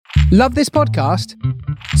Love this podcast?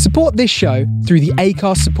 Support this show through the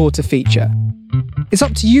Acast supporter feature. It's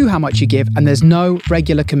up to you how much you give, and there's no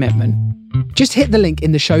regular commitment. Just hit the link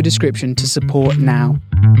in the show description to support now.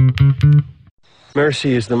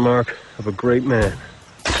 Mercy is the mark of a great man.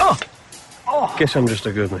 Oh! Guess I'm just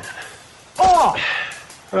a good man. Oh!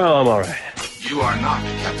 Well, I'm all right. You are not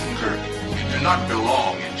Captain Kirk. You do not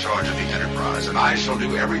belong in charge of the Enterprise, and I shall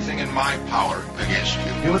do everything in my power against you.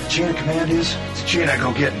 You know what the chain of command is? It's a chain I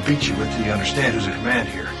go get and beat you with till you understand who's in command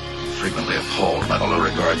here. Frequently appalled by the low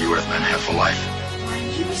regard you Earthmen have for life.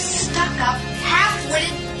 You stuck-up,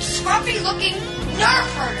 half-witted, scruffy-looking nerf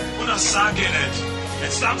herder. Put a sock in it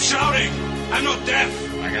and stop shouting. I'm not deaf.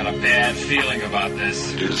 I got a bad feeling about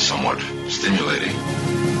this. It is somewhat stimulating.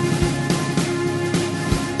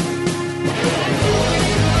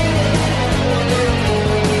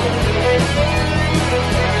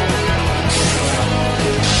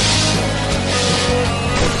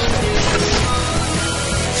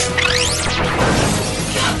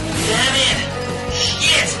 Damn it!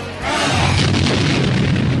 Shit!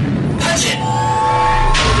 Touch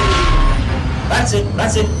it!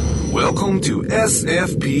 That's it. Welcome to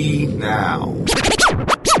SFP Now.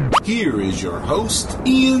 Here is your host,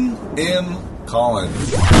 Ian M.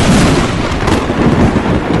 Collins.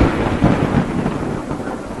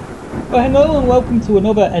 Well, hello and welcome to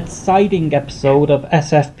another exciting episode of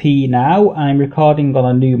SFP Now. I'm recording on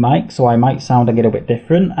a new mic, so I might sound a little bit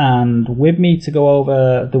different. And with me to go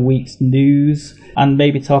over the week's news and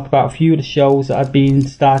maybe talk about a few of the shows that have been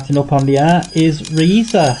starting up on the air is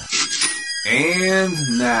Reza. And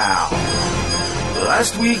now,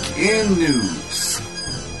 last week in news.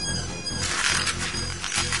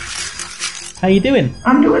 How you doing?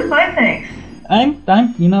 I'm doing fine, thanks. I'm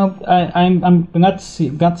glad to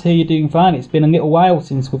hear you're doing fine. It's been a little while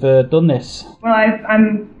since we've done this. Well,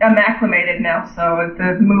 I'm acclimated now, so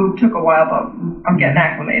the move took a while, but I'm getting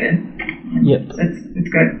acclimated. Yep. It's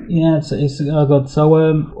good. Yeah, it's good. So,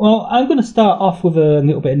 well, I'm going to start off with a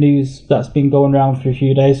little bit of news that's been going around for a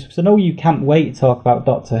few days, because I know you can't wait to talk about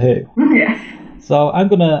Doctor Who. Yes. So I'm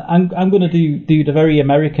gonna do the very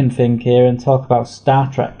American thing here and talk about Star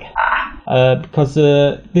Trek. Because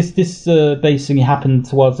this basically happened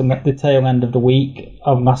towards the tail end of the week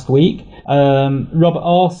of last week. Robert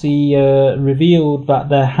Orci revealed that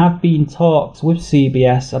there have been talks with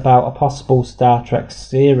CBS about a possible Star Trek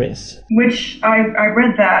series. Which I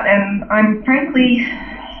read that, and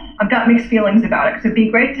I've got mixed feelings about it, because it'd be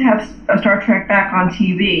great to have a Star Trek back on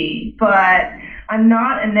TV, but I'm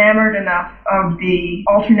not enamored enough of the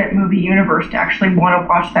alternate movie universe to actually want to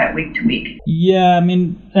watch that week to week. Yeah, I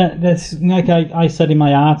mean, that's like I said in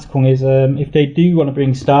my article, is if they do want to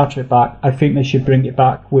bring Star Trek back, I think they should bring it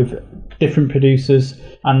back with different producers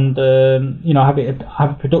and have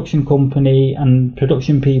a production company and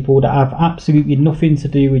production people that have absolutely nothing to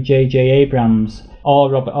do with J.J. Abrams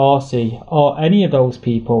or Robert Orci or any of those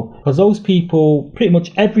people, because those people, pretty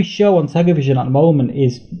much every show on television at the moment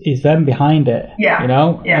is them behind it. Yeah. You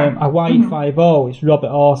know, Hawaii Five-0, it's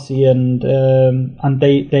Robert Orci and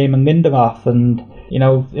Damon Lindelof, and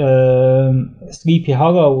Sleepy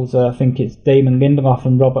Hollows, I think it's Damon Lindelof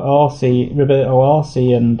and Roberto Orci,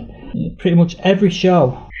 and pretty much every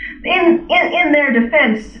show. In their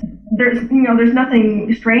defense, there's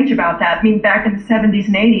nothing strange about that. I mean, back in the 70s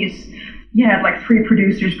and 80s, you had like 3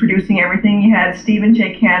 producers producing everything. You had Stephen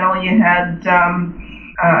J. Cannell. You had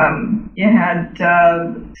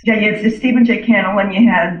Stephen J. Cannell, and you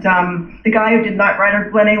had the guy who did Knight Rider,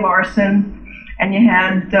 Glenn A. Larson, and you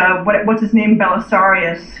had what's his name,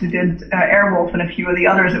 Belisarius, who did Airwolf, and a few of the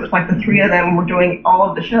others. It was like the 3 of them were doing all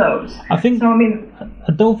of the shows. I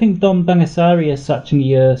don't think Don Belisarius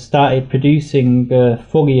actually started producing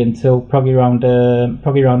fully until probably around the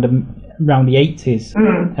 80s,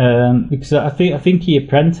 because I think he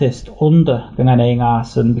apprenticed under Glenn A.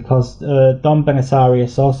 Larson, because Don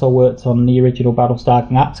Belisarius also worked on the original Battlestar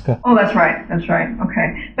Galactica. Oh, that's right.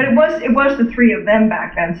 Okay, but it was the 3 of them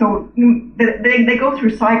back then. So they go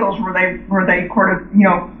through cycles where they sort of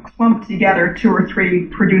clump together 2 or 3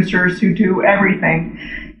 producers who do everything,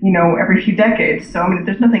 every few decades. So I mean,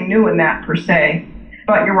 there's nothing new in that per se.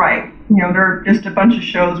 But you're right. There are just a bunch of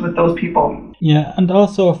shows with those people. Yeah, and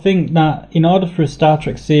also I think that in order for a Star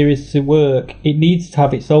Trek series to work, it needs to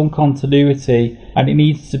have its own continuity, and it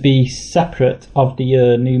needs to be separate of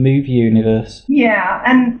the new movie universe. Yeah,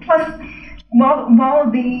 and plus,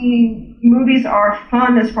 while the movies are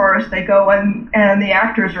fun as far as they go, and the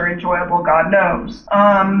actors are enjoyable, God knows,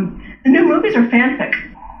 the new movies are fanfic.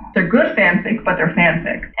 They're good fanfic, but they're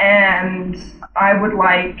fanfic. And I would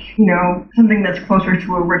like, something that's closer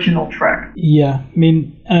to original Trek. Yeah, I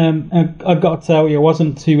mean, I've got to tell you, I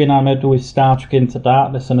wasn't too enamoured with Star Trek Into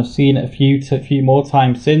Darkness, and I've seen it a few more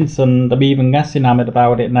times since, and I'm even less enamoured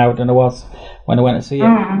about it now than I was when I went to see it.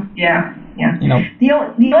 Yeah. The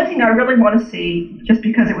only thing I really want to see, just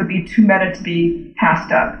because it would be too meta to be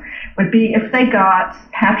passed up, would be if they got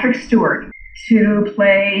Patrick Stewart to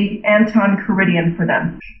play Anton Caridian for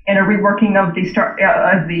them in a reworking of the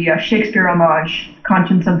Shakespeare homage,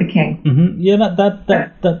 Conscience of the King. Mm-hmm. Yeah,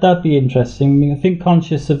 that'd be interesting. I mean, I think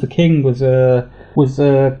Conscience of the King was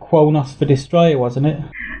Kronos the Destroyer, wasn't it?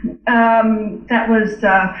 That was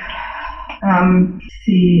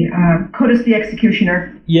Codus the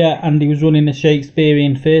Executioner. Yeah, and he was running the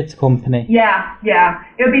Shakespearean Theatre Company. Yeah.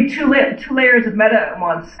 It would be two layers of meta at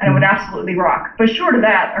once, and it would absolutely rock. But short of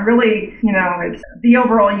that, I really, the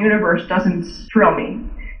overall universe doesn't thrill me.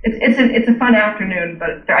 It's a fun afternoon,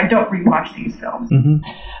 but I don't rewatch these films. Mm-hmm.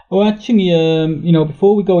 Well, actually,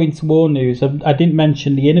 before we go into more news, I didn't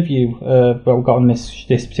mention the interview that we got on this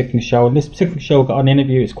particular show. And this particular show got an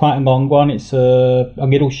interview. It's quite a long one. It's a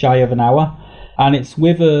little shy of an hour, and it's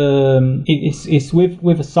with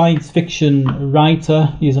with a science fiction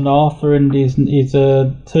writer. He's an author, and he's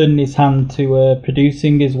turning his hand to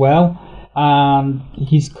producing as well. And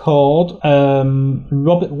he's called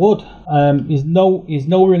Robert Wood. He's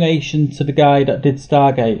no relation to the guy that did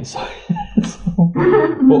Stargate.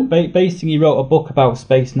 But basically, he wrote a book about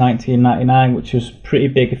Space 1999, which was pretty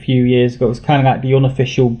big a few years ago. It was kind of like the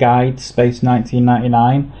unofficial guide to Space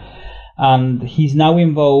 1999. And he's now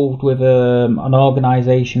involved with an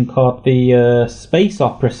organisation called the Space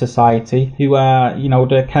Opera Society, who are,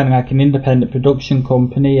 they're kind of like an independent production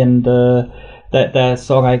company, and they're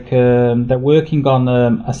sort of like they're working on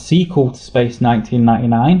a sequel to Space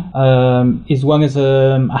 1999, as well as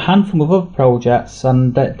a handful of other projects,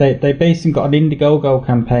 and they basically got an Indiegogo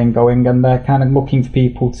campaign going, and they're kind of looking for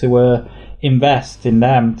people to invest in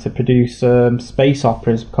them to produce space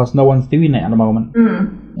operas, because no one's doing it at the moment.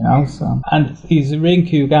 So, and he's a really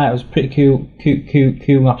cool guy. It was a pretty cool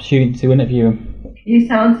opportunity to interview him. It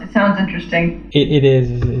sounds interesting. It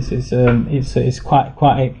is. It's quite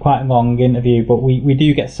a long interview, but we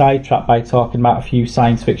do get sidetracked by talking about a few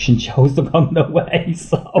science fiction shows along the way.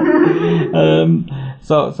 So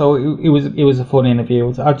it was a fun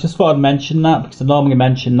interview. I just thought I'd mention that, because I normally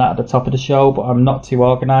mention that at the top of the show, but I'm not too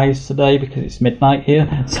organised today because it's midnight here.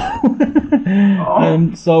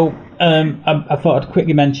 I thought I'd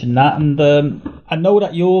quickly mention that, and I know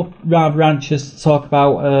that you're rather anxious to talk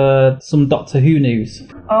about some Doctor Who news.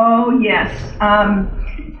 Oh, yes.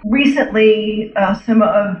 Recently, some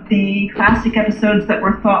of the classic episodes that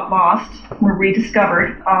were thought lost were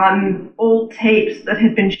rediscovered on old tapes that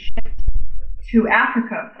had been shipped to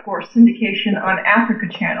Africa for syndication on Africa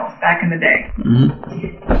channels back in the day.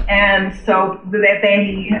 Mm-hmm. And so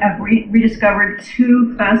they have rediscovered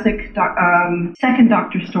two classic second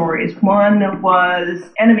Doctor stories. One was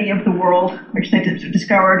Enemy of the World, which they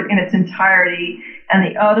discovered in its entirety, and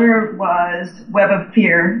the other was Web of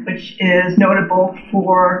Fear, which is notable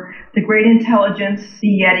for the great intelligence,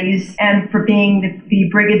 the Yetis, and for being the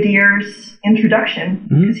Brigadier's introduction,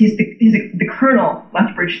 because he's the Colonel,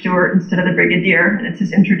 Lethbridge Stewart, instead of the Brigadier, and it's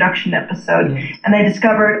his introduction episode. Yeah. And they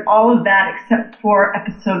discovered all of that except for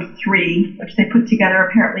episode 3, which they put together,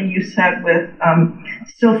 apparently you said, with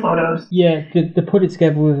still photos. Yeah, they put it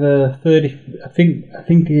together with 30, I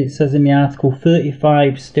think it says in the article,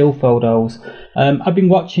 35 still photos. I've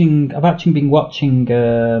actually been watching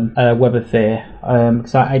Web of Fear,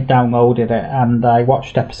 because I downloaded it, and I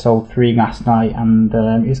watched episode 3 last night, and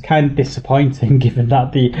it's kind of disappointing given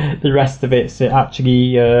that the rest of it's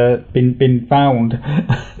actually been found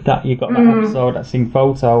that you got that episode that's in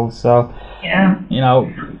photos. So yeah,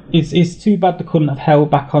 it's too bad they couldn't have held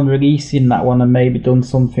back on releasing that one and maybe done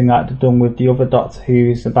something like they've done with the other Doctor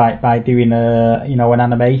Who's by doing an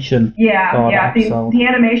animation. Yeah. The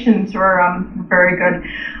animations were very good.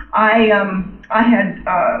 I had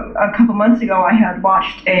a couple months ago, I had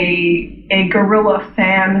watched a guerrilla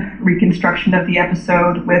fan reconstruction of the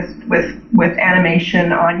episode with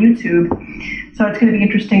animation on YouTube. So it's going to be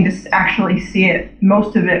interesting to actually see it,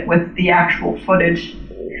 most of it, with the actual footage.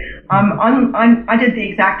 I did the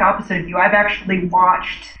exact opposite of you. I've actually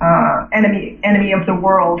watched Enemy of the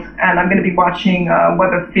World, and I'm going to be watching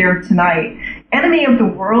Web of Fear tonight. Enemy of the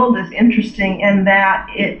World is interesting in that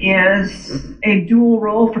it is a dual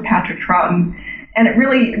role for Patrick Troughton, and it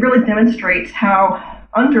really demonstrates how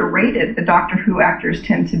underrated the Doctor Who actors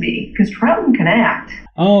tend to be, because Troughton can act.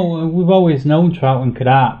 Oh, we've always known Troughton could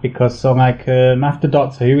act, because after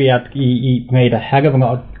Doctor Who he made a heck of a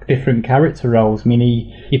lot of different character roles. I mean,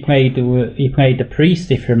 he played the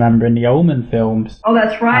priest, if you remember, in the Omen films. Oh,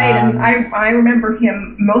 that's right. And I remember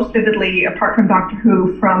him most vividly, apart from Doctor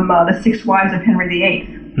Who, from The Six Wives of Henry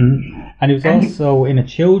VIII. Mm-hmm. And he was also in a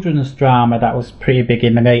children's drama that was pretty big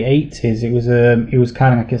in the late 80s. It was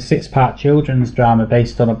kind of like a 6-part children's drama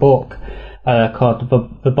based on a book called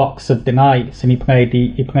The Box of Delights, and he played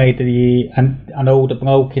an older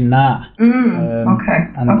bloke in that. Okay.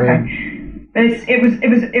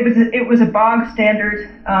 It was a bog standard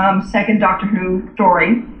second Doctor Who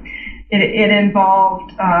story. It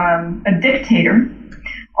involved a dictator,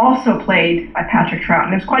 also played by Patrick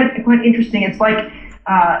Troughton. It was quite interesting. It's like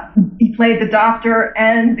he played the Doctor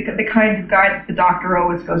and the kind of guy that the Doctor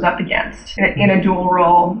always goes up against in a dual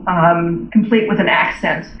role, complete with an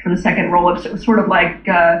accent for the second role. It was sort of like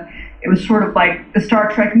the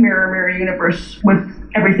Star Trek Mirror universe with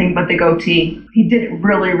everything but the goatee. He did it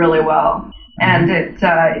really, really well. And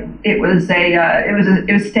it was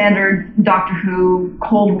standard Doctor Who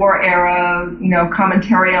Cold War era,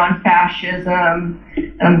 commentary on fascism,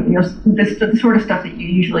 the sort of stuff that you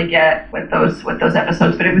usually get with those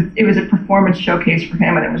episodes. But it was a performance showcase for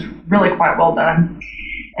him, and it was really quite well done.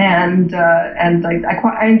 And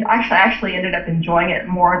I actually ended up enjoying it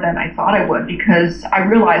more than I thought I would, because I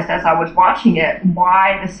realized as I was watching it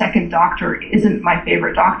why the second Doctor isn't my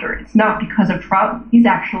favorite Doctor. It's not because of Troughton. He's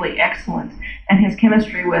actually excellent, and his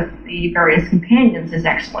chemistry with the various companions is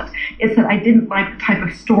excellent. It's that I didn't like the type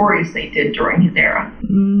of stories they did during his era.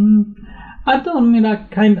 I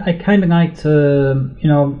kind of liked,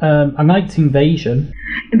 I liked Invasion.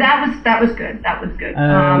 That was good.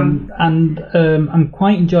 And I'm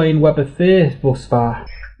quite enjoying Web of Fear thus far.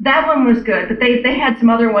 That one was good, but they had some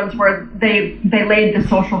other ones where they laid the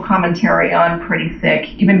social commentary on pretty thick,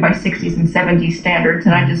 even by 60s and 70s standards,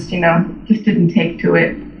 and I just didn't take to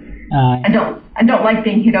it. I don't like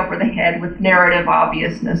being hit over the head with narrative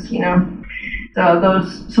obviousness,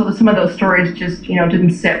 So some of those stories just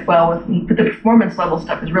didn't sit well with me. But the performance level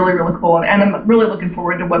stuff is really, really cool, and I'm really looking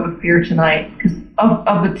forward to Web of Fear tonight, because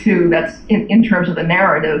of the two, that's in terms of the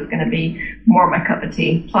narrative going to be more my cup of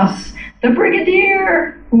tea. Plus the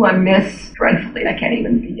Brigadier, who I miss dreadfully. I can't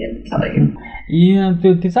even begin to tell you. Yeah,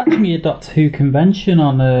 there's actually a Doctor Who convention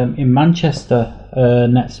on in Manchester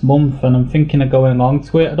next month, and I'm thinking of going along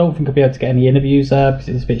to it. I don't think I'll be able to get any interviews there because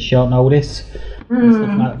it's a bit short notice.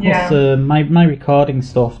 Plus, my recording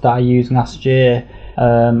stuff that I used last year,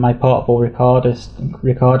 my portable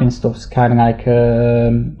recording stuff's kind of like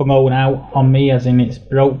blown out on me, as in it's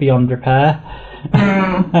broke beyond repair.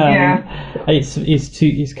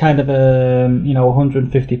 It's kind of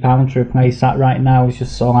 £150 to replace that right now. It's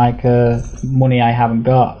just so like money I haven't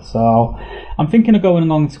got. So I'm thinking of going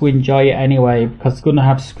along to enjoy it anyway, because it's going to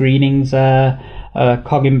have screenings there.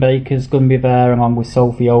 Colin Baker's going to be there along with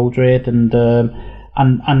Sophie Aldred, and the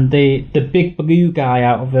big blue guy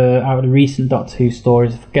out of the recent Doctor Who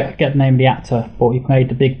stories. I forget the name of the actor, but he played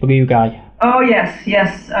the big blue guy. Oh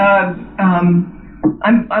yes.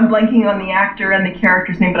 I'm blanking on the actor and the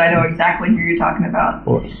character's name, but I know exactly who you're talking about.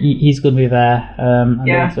 But he's going to be there.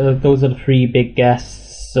 Those are the three big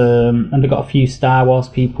guests, and they've got a few Star Wars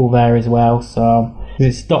people there as well. So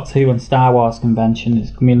it's Doctor Who and Star Wars convention.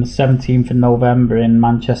 It's going to be on the 17th of November in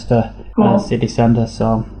Manchester City Centre.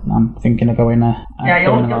 So I'm thinking of going there.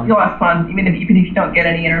 You'll have fun, even if you don't get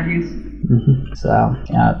any interviews. Mm-hmm. So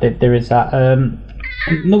there is that.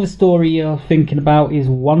 Another story you're thinking about is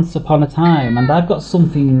Once Upon a Time, and I've got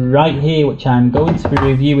something right here which I'm going to be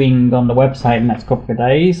reviewing on the website in the next couple of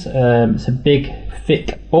days. It's a big,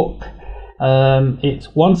 thick book.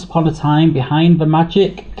 It's Once Upon a Time Behind the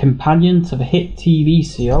Magic, companion to the hit TV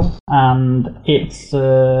serial, and it's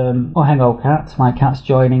hang on, cat. My cat's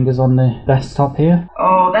joining us on the desktop here.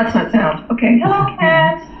 Oh, that's that sound. Okay, hello,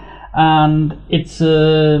 cat. And it's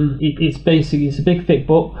basically a big thick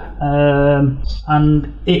book,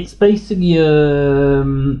 and it's basically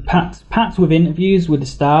packed with interviews with the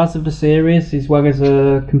stars of the series, as well as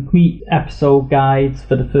a complete episode guides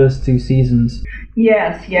for the first 2 seasons.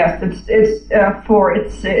 Yes, it's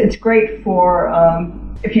great for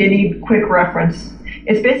if you need quick reference.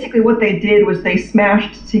 It's basically what they did was they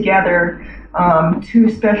smashed together 2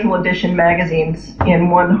 special edition magazines in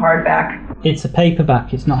one hardback. It's a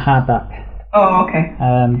paperback. It's not hardback. Oh, okay.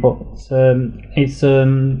 But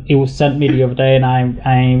it was sent me the other day, and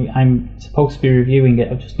I'm supposed to be reviewing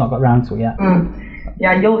it. I've just not got around to it yet.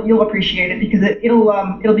 Yeah, you'll appreciate it, because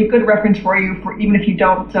it'll be good reference for you, for even if you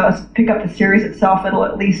don't pick up the series itself. It'll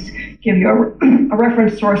at least give you a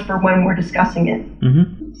reference source for when we're discussing it.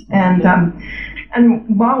 Mm-hmm. And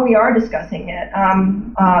And while we are discussing it,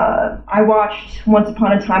 I watched Once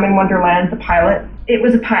Upon a Time in Wonderland, the pilot. It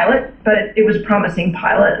was a pilot, but it was a promising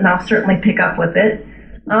pilot, and I'll certainly pick up with it.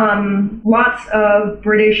 Lots of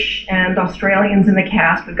British and Australians in the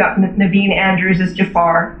cast. We've got Naveen Andrews as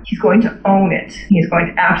Jafar. He's going to own it. He's going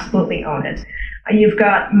to absolutely own it. You've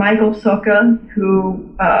got Michael Soka,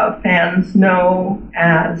 who fans know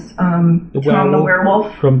as Tom the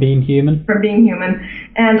Werewolf. From Being Human. From Being Human.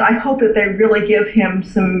 And I hope that they really give him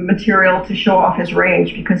some material to show off his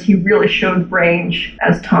range, because he really showed range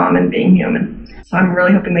as Tom in Being Human. So I'm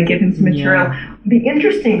really hoping they give him some material. Yeah. The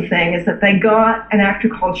interesting thing is that they got an actor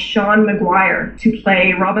called Sean Maguire to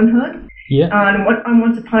play Robin Hood on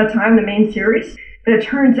Once Upon a Time, the main series. But it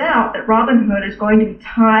turns out that Robin Hood is going to be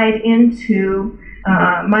tied into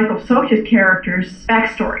Michael Soka's character's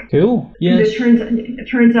backstory. Cool. Yes. It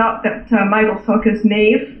turns out that Michael Soka's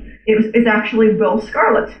knave is actually Will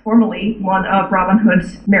Scarlet, formerly one of Robin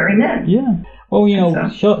Hood's merry men. Yeah. Well, you know,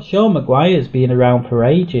 Sean Maguire's been around for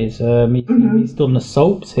ages. He's done the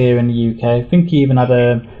soaps here in the UK. I think he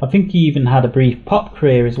even had a brief pop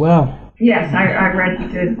career as well. Yes, I read he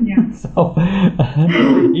did. Yeah. So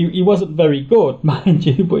he wasn't very good, mind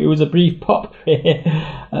you, but it was a brief pop career.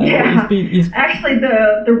 Actually,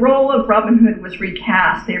 the role of Robin Hood was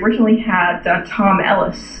recast. They originally had Tom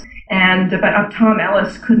Ellis. But Tom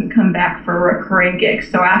Ellis couldn't come back for a recurring gig,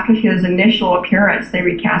 so after his initial appearance, they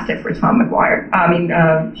recast it for Sean Maguire.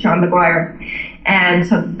 And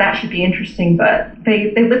so that should be interesting. But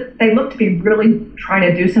they look to be really trying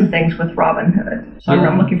to do some things with Robin Hood. So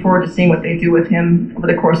I'm looking forward to seeing what they do with him over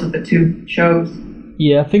the course of the two shows.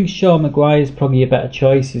 Yeah, I think Sean Maguire is probably a better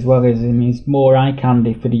choice as well, as he's more eye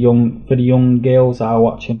candy for the young girls that are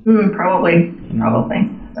watching. Probably.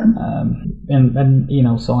 And you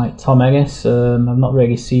know, so like Tom Ellis, I've not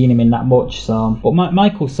really seen him in that much. So, but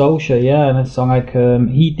Michael Socha, and so like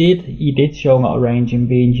he did show a lot of range in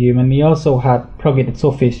Being Human. He also had probably the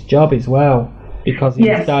toughest job as well, because he's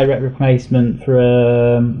a direct replacement for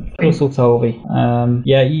Russell Tovey.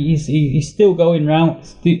 He's still going round,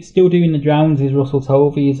 still doing the rounds. Is Russell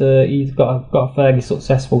Tovey? He's got a fairly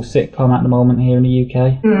successful sitcom at the moment here in the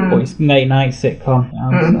UK, but it's a late night sitcom.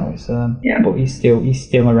 So it's but he's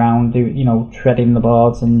still around, treading the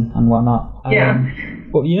boards and whatnot.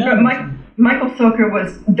 Michael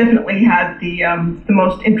Soka definitely had the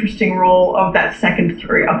most interesting role of the second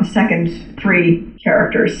three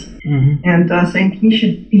characters, and so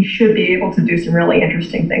he should be able to do some really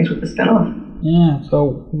interesting things with the spinoff. Yeah.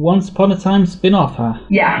 So Once Upon a Time spinoff, huh?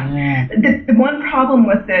 Yeah. The one problem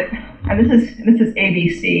with it, and this is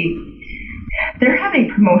ABC. They're having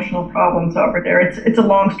promotional problems over there. It's a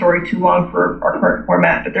long story, too long for our current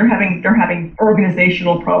format, but they're having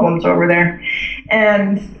organizational problems over there.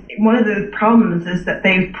 And one of the problems is that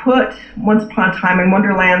they've put Once Upon a Time in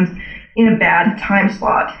Wonderland in a bad time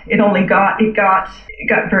slot. It got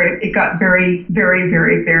very, very,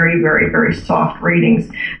 very, very, very, very soft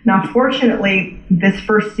ratings. Now, fortunately, this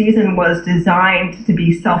first season was designed to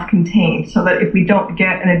be self-contained, so that if we don't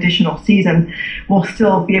get an additional season, we'll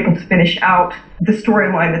still be able to finish out the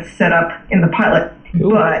storyline that's set up in the pilot.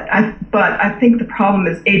 Cool. But I think the problem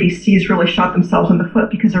is ABC's really shot themselves in the foot,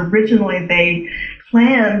 because originally they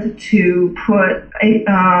planned to put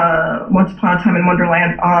Once Upon a Time in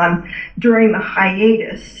Wonderland on during the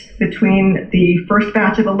hiatus between the first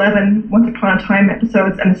batch of 11 Once Upon a Time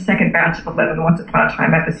episodes and the second batch of 11 Once Upon a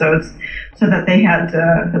Time episodes, so that they had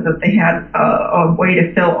a way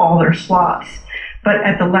to fill all their slots. But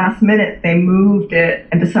at the last minute, they moved it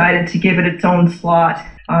and decided to give it its own slot.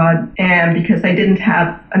 And because they didn't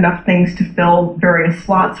have enough things to fill various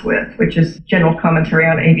slots with, which is general commentary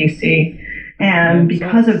on ABC. And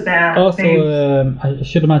because of that, also, I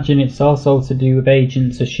should imagine it's also to do with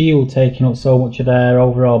Agents of S.H.I.E.L.D. taking up so much of their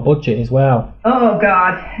overall budget as well. Oh,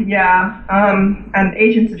 God, yeah. And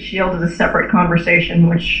Agents of S.H.I.E.L.D. is a separate conversation,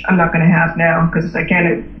 which I'm not going to have now, because, again,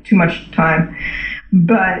 it's too much time.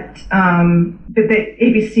 But the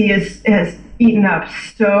ABC has eaten up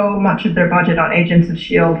so much of their budget on Agents of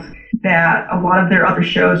S.H.I.E.L.D. that a lot of their other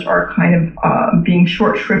shows are kind of being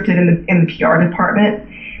short-shrifted in the PR department.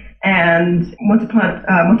 And Once Upon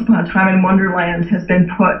a Time in Wonderland has been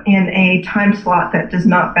put in a time slot that does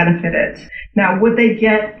not benefit it. Now, would they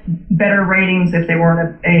get better ratings if they were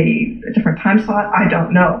in a different time slot? I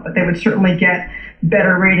don't know, but they would certainly get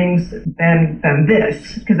better ratings than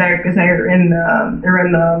this, because they're in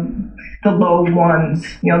the low ones.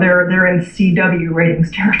 They're in CW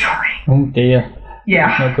ratings territory. Oh dear.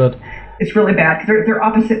 Yeah. No good. It's really bad, because they're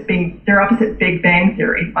opposite Big Bang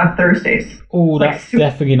Theory on Thursdays. Oh, that's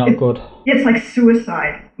definitely not good. It's like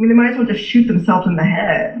suicide. I mean, they might as well just shoot themselves in the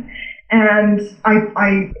head. And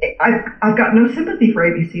I've got no sympathy for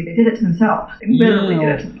ABC. They did it to themselves. They literally did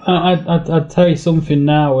it to themselves. I'd tell you something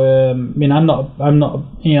now. I mean, I'm not. I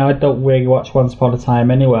don't really watch Once Upon a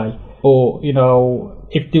Time anyway. But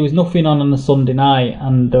if there was nothing on a Sunday night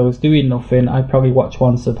and I was doing nothing, I'd probably watch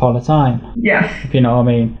Once Upon a Time. Yes. If you know what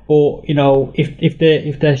I mean. But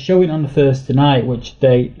if they're showing on the Thursday night, which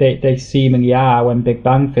they seemingly are when Big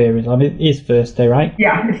Bang Theory is on, it is Thursday, right?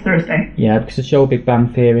 Yeah, it's Thursday. Yeah, because they show Big Bang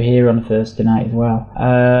Theory here on a Thursday night as well.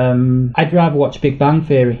 I'd rather watch Big Bang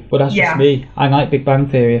Theory, but that's just me. I like Big Bang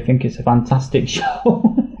Theory. I think it's a fantastic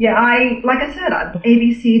show. Yeah, like I said,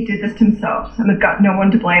 ABC did this to themselves, and they've got no one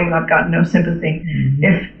to blame, and I've got no sympathy. Mm-hmm.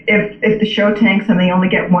 If the show tanks and they only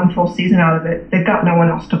get one full season out of it, they've got no one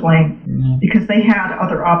else to blame, because they had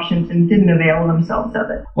other options and didn't avail themselves of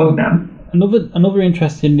it. Well, them. Another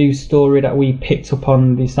interesting news story that we picked up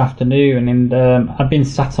on this afternoon, and I've been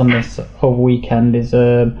sat on this over weekend, is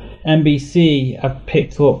NBC have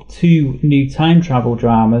picked up 2 new time travel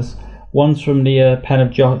dramas. One's from the pen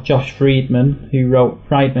of Josh Friedman, who wrote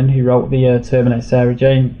the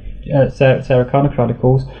Terminator Sarah Connor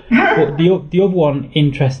Chronicles. But the other one,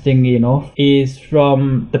 interestingly enough, is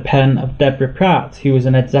from the pen of Deborah Pratt, who was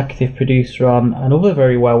an executive producer on another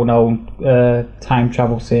very well-known time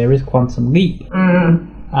travel series, Quantum Leap.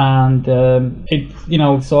 And it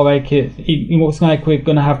looks like we're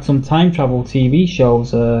going to have some time travel TV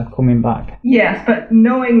shows coming back. Yes, but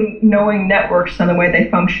knowing networks and the way they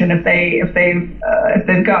function, if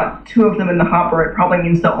they've got 2 of them in the hopper, it probably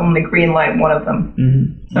means they'll only greenlight one of them.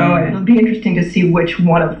 Mm-hmm. So it'll be interesting to see which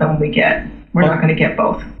one of them we get. We're not going to get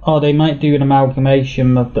both. Oh, they might do an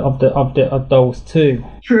amalgamation of those 2.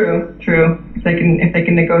 True. If they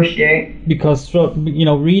can negotiate. Because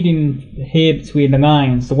reading here between the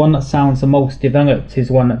lines, the one that sounds the most developed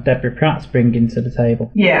is one that Deborah Pratt's bringing to the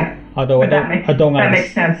table. Yeah. Although that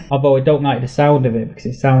makes sense. Although I don't like the sound of it, because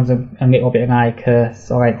it sounds a little bit like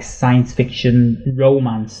science fiction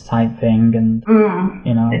romance type thing, and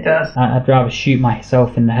it does. I'd rather shoot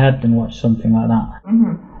myself in the head than watch something like that.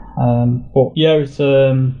 Mm-hmm. But yeah,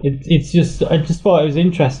 it's just, I just thought it was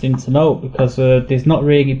interesting to note, because there's not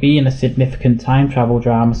really been a significant time travel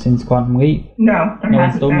drama since Quantum Leap. No, there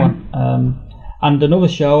hasn't been. One. And another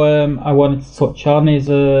show I wanted to touch on is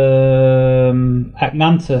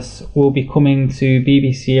Atlantis will be coming to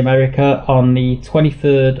BBC America on the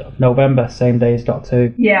 23rd of November, same day as Doctor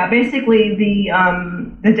Who. Yeah, basically the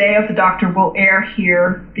day of the Doctor will air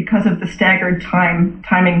here because of the staggered timing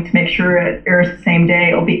to make sure it airs the same day.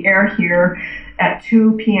 It'll be air here at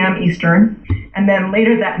 2 p.m. Eastern, and then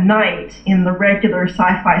later that night in the regular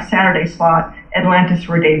Sci-Fi Saturday slot, Atlantis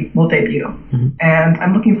will debut, and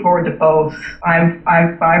I'm looking forward to both. I've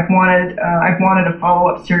wanted a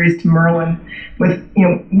follow-up series to Merlin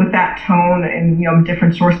with that tone and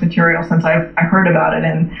different source material since I heard about it,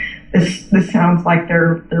 and this sounds like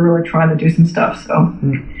they're really trying to do some stuff. So.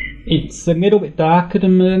 It's a little bit darker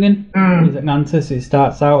than Merlin. Is Atlantis? It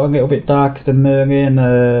starts out a little bit darker than Merlin,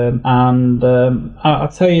 and I'll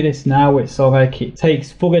tell you this now: it's it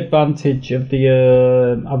takes full advantage of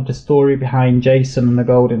the story behind Jason and the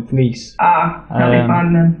Golden Fleece. That'll be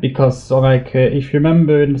fun then. Because if you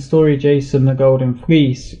remember in the story Jason and the Golden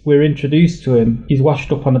Fleece, we're introduced to him. He's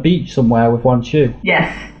washed up on a beach somewhere with one shoe.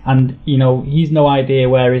 Yes. And, he's no idea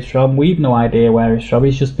where he's from. We've no idea where he's from.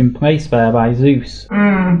 He's just been placed there by Zeus.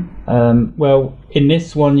 Well, in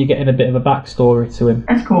this one, you're getting a bit of a backstory to him.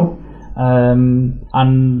 That's cool. And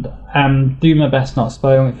do my best not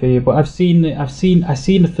spoiling it for you. But I've seen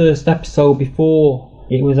the first episode before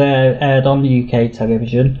it was aired on the UK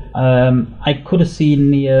television. I could have seen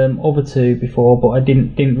the other 2 before, but I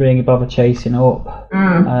didn't really bother chasing it up.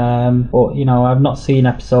 But I've not seen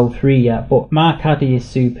episode 3 yet. But Mark Addy is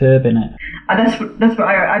superb in it. That's what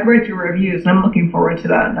I've read your reviews, and I'm looking forward to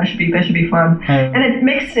that. That should be fun. And it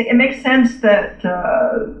makes sense that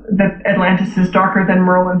Atlantis is darker than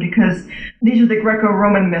Merlin, because these are the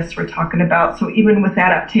Greco-Roman myths we're talking about. So even with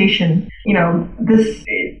adaptation,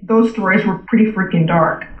 those stories were pretty freaking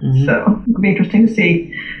dark. So it'll be interesting to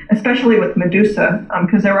see, especially with Medusa,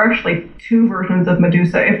 because there are actually 2 versions of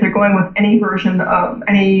Medusa. If they're going with any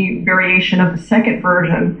variation of the second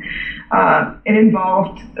version, it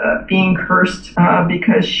involved being cursed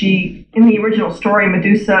because in the original story,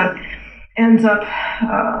 Medusa ends up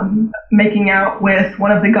making out with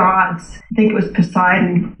one of the gods, I think it was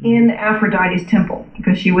Poseidon, in Aphrodite's temple,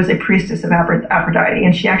 because she was a priestess of Aphrodite,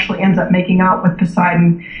 and she actually ends up making out with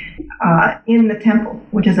Poseidon in the temple,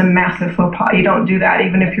 which is a massive faux pas. You don't do that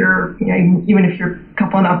even if you're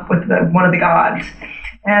coupling up with one of the gods.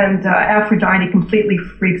 And Aphrodite completely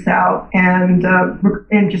freaks out and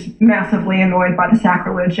just massively annoyed by the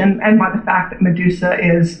sacrilege and by the fact that Medusa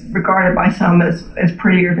is regarded by some as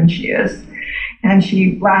prettier than she is. And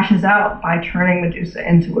she lashes out by turning Medusa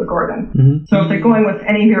into a Gorgon. Mm-hmm. So if they're going with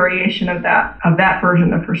any variation of that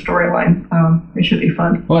version of her storyline, it should be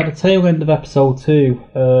fun. Well, at the tail end of episode 2,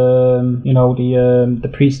 the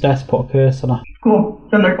priestess put a curse on her. Cool.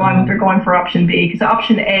 Then they're going for option B, because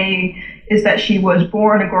option A is that she was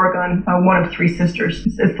born a Gorgon, one of 3 sisters.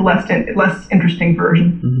 It's the less interesting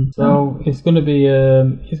version. Mm-hmm. So it's going to be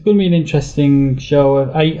an interesting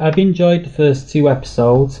show. I've enjoyed the first 2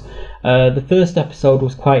 episodes. The first episode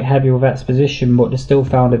was quite heavy with exposition, but they still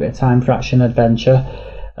found a bit of time for action and adventure.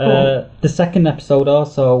 The second episode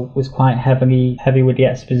also was quite heavy with the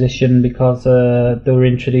exposition because they were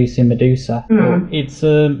introducing Medusa. Mm.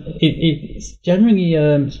 It's generally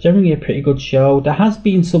a pretty good show. There has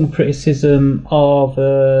been some criticism of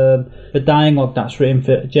the dialogue that's written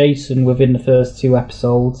for Jason within the first 2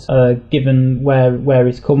 episodes, given where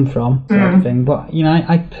he's come from, sort of thing. But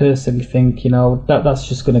I personally think that's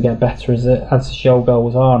just going to get better as the show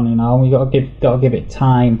goes on. We got to give it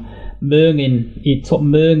time. It took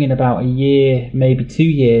Merlin about a year, maybe 2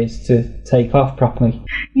 years to take off properly.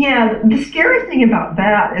 Yeah, the scary thing about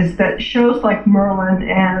that is that shows like Merlin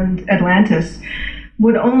and Atlantis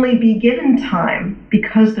would only be given time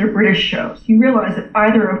because they're British shows. You realize that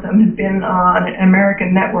either of them had been on an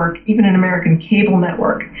American network, even an American cable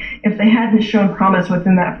network. If they hadn't shown promise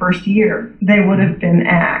within that first year, they would have been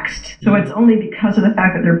axed. So it's only because of the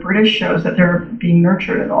fact that they're British shows that they're being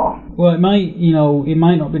nurtured at all. Well, it might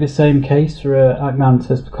not be the same case for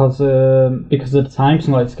Atlantis because of the time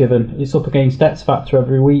slot it's given. It's up against X Factor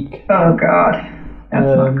every week. Oh God. That's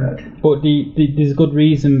not good. But there's a good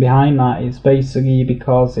reason behind that. It's basically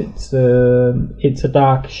because it's a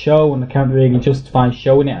dark show and they can't really justify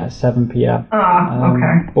showing it at 7 p.m.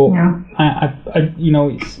 Okay. But yeah.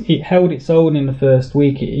 It held its own in the first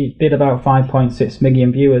week. It did about 5.6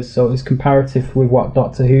 million viewers, so it's comparative with what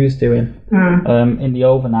Doctor Who's doing in the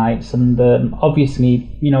overnights. And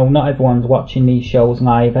obviously, not everyone's watching these shows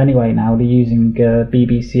live anyway now. They're using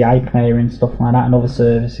BBC iPlayer and stuff like that and other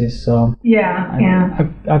services. So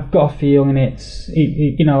I've got a feeling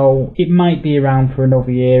it might be around for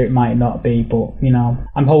another year. It might not be, but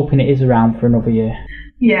I'm hoping it is around for another year.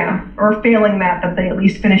 Yeah, or failing that they at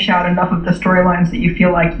least finish out enough of the storylines that you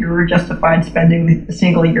feel like you're justified spending the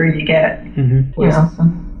single year you get. Mm-hmm.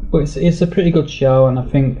 But it's a pretty good show, and I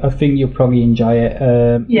think you'll probably enjoy it.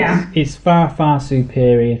 It's far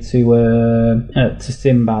superior to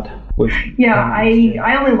Sinbad.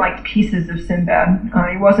 I only liked pieces of Sinbad.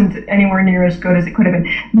 It wasn't anywhere near as good as it could have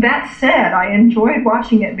been. That said, I enjoyed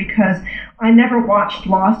watching it because I never watched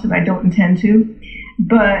Lost, and I don't intend to.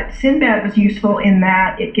 But Sinbad was useful in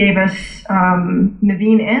that it gave us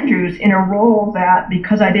Naveen Andrews in a role that,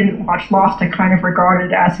 because I didn't watch Lost, I kind of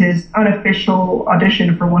regarded as his unofficial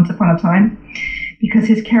audition for Once Upon a Time. Because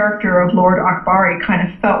his character of Lord Akbari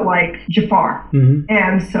kind of felt like Jafar. Mm-hmm.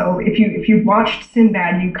 And so if you watched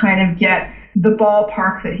Sinbad, you kind of get the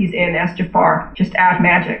ballpark that he's in as Jafar, just add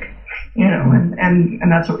magic.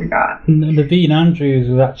 And that's what we got. Naveen Andrews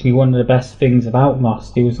was actually one of the best things about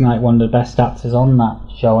Lost. He was like one of the best actors on that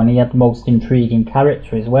show, and he had the most intriguing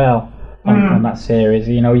character as well on that series.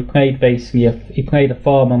 He played a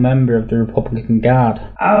former member of the Republican Guard.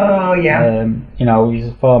 Oh yeah. He's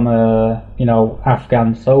a former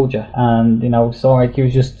Afghan soldier, and so like he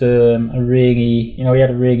was just a really he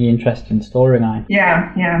had a really interesting storyline.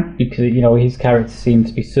 Yeah. Because his character seemed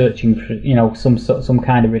to be searching for some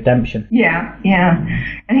kind of redemption. Yeah.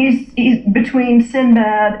 And he's between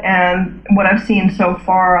Sinbad and what I've seen so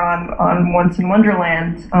far on Once in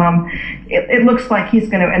Wonderland. It looks like he's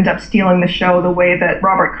going to end up stealing the show the way that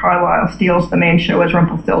Robert Carlyle steals the main show as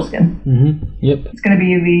Rumpelstiltskin. Mm-hmm. Yep. It's going to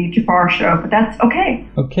be the Jafar show, but that's okay.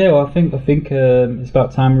 Okay, well, I think it's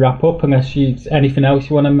about time to wrap up. Unless anything else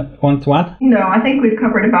you want to add? No, I think we've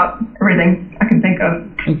covered about everything I can think of.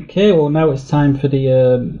 Okay, well now it's time for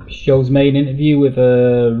the show's main interview with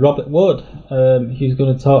Robert Wood, who's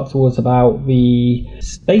going to talk to us about the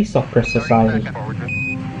Space Opera Society.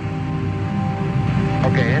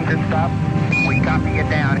 Okay, engine stop. We copy it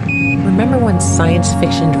down. Remember when science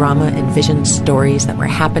fiction drama envisioned stories that were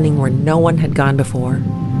happening where no one had gone before?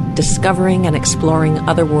 Discovering and exploring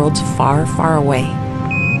other worlds far, far away.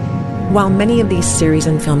 While many of these series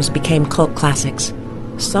and films became cult classics,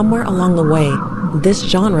 somewhere along the way, this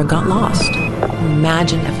genre got lost.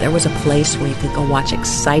 Imagine if there was a place where you could go watch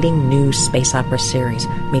exciting new space opera series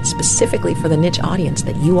made specifically for the niche audience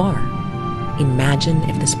that you are. Imagine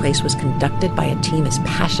if this place was conducted by a team as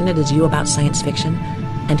passionate as you about science fiction,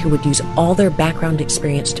 and who would use all their background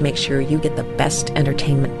experience to make sure you get the best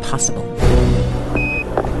entertainment possible.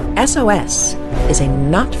 SOS is a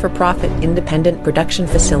not-for-profit independent production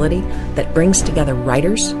facility that brings together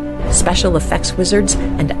writers, special effects wizards,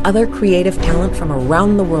 and other creative talent from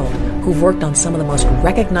around the world who've worked on some of the most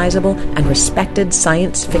recognizable and respected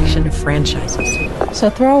science fiction franchises. So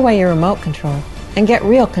throw away your remote control and get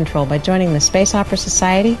real control by joining the Space Opera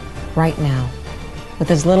Society right now.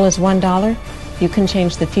 With as little as $1, you can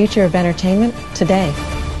change the future of entertainment today.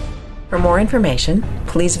 For more information,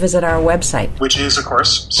 please visit our website, which is, of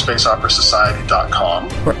course, spaceoperasociety.com,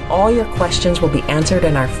 where all your questions will be answered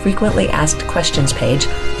in our frequently asked questions page.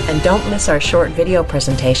 And don't miss our short video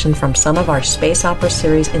presentation from some of our space opera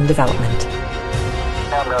series in development.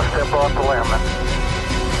 I'm going to step off the limb.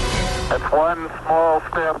 That's one small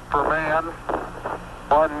step for man,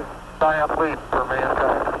 one giant leap for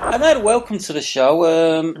mankind. And then welcome to the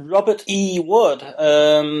show, Robert E. Wood,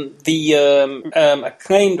 the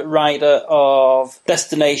acclaimed writer of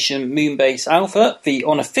Destination Moonbase Alpha, the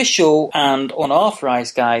unofficial and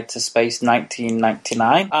unauthorized guide to space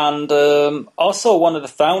 1999, and also one of the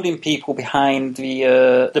founding people behind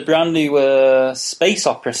the brand new Space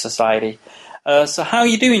Opera Society. So how are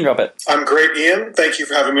you doing, Robert? I'm great, Ian. Thank you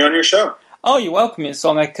for having me on your show. Oh, you're welcome. It's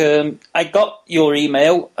like I got your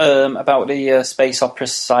email about the Space Opera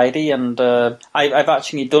Society, and I've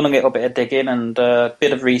actually done a little bit of digging and a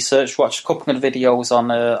bit of research. Watched a couple of videos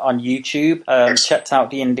on YouTube. Checked out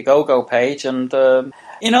the Indiegogo page, and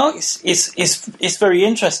it's very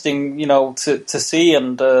interesting, to see.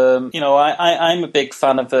 And I'm a big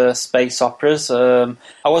fan of space operas. I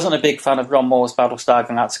wasn't a big fan of Ron Moore's Battlestar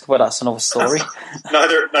Galactica, but that's another story.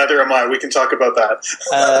 Neither am I. We can talk about that.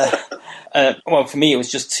 Well, for me, it was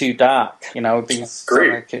just too dark. I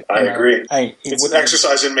agree. It's an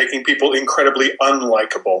exercise in making people incredibly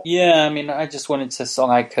unlikable. Yeah, I mean, I just wanted to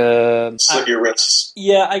slit your wrists.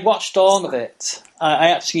 Yeah, I watched all of it.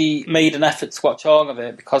 I actually made an effort to watch all of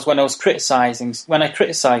it because when I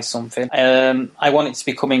criticise something, I want it to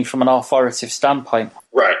be coming from an authoritative standpoint.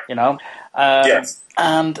 Right. Yes.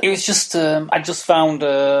 And it was just, I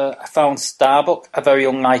found Starbuck a very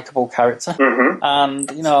unlikable character, and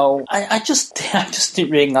I just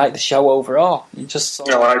didn't really like the show overall. I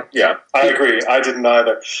agree. I didn't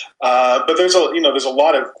either. But there's a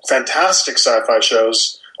lot of fantastic sci-fi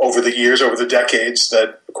shows over the years, over the decades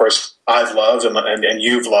that, of course, I've loved and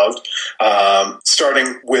you've loved,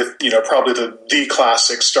 starting with, probably the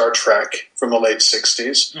classic Star Trek from the late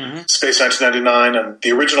 60s, Space 1999, and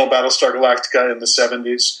the original Battlestar Galactica in the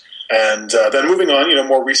 70s. And then moving on,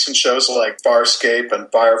 more recent shows like Farscape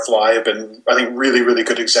and Firefly have been, I think, really, really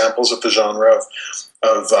good examples of the genre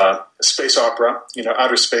of space opera,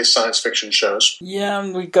 outer space science fiction shows. Yeah,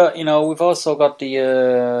 and we've also got the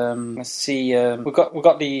we've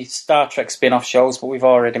got the Star Trek spin-off shows, but we've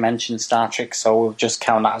already mentioned Star Trek, so we'll just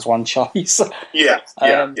count that as one choice. Yeah. But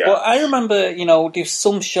I remember, there's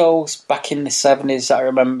some shows back in the 70s that I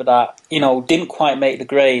remember that, didn't quite make the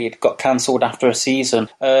grade, got cancelled after a season.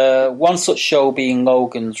 One such show being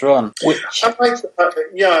Logan's Run, which I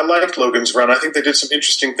liked Logan's Run. I think they did some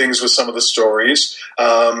interesting things with some of the stories.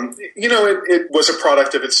 It was a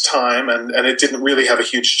product of its time, and it didn't really have a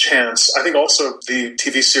huge chance. I think also the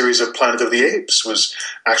TV series of Planet of the Apes was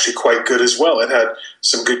actually quite good as well. It had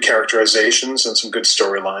some good characterizations and some good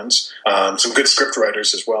storylines, some good script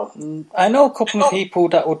writers as well. I know a couple of people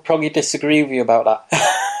that would probably disagree with you about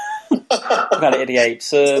that. Planet of the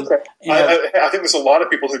Apes. I think there's a lot of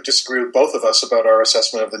people who disagree with both of us about our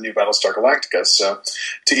assessment of the new Battlestar Galactica. So,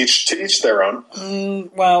 to each their own.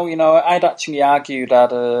 Well, I'd actually argue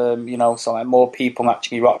that more people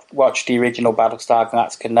actually watched the original Battlestar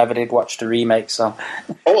Galactica, never did watch the remake. So,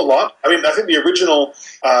 a lot. I mean, I think the original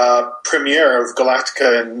premiere of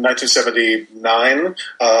Galactica in 1979.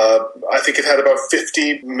 I think it had about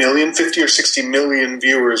 50 or 60 million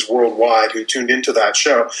viewers worldwide who tuned into that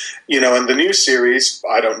show. And the new series,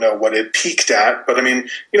 I don't know what it peaked at, but I mean,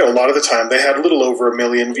 a lot of the time they had a little over 1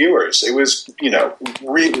 million viewers. It was,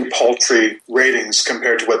 really paltry ratings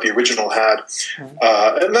compared to what the original had.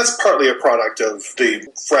 And that's partly a product of the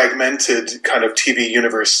fragmented kind of TV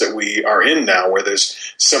universe that we are in now, where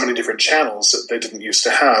there's so many different channels that they didn't used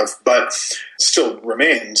to have. But still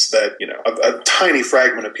remains that, a tiny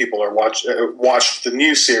fragment of people are watched the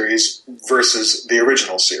new series versus the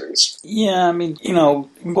original series. Yeah, I mean,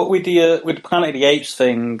 but with the Planet of the Apes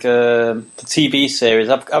thing, the TV series,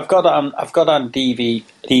 I've got on DVD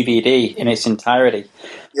DVD in its entirety.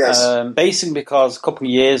 Yes. Basically because a couple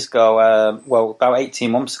of years ago, about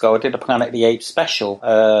 18 months ago, I did a Planet of the Apes special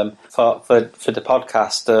for the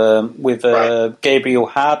podcast with Gabriel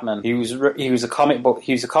Hardman. He was a comic book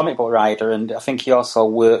writer, and I think he also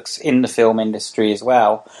works in the film industry as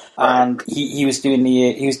well. Right. And he was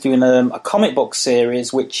doing a comic book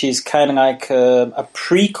series, which is kind of like a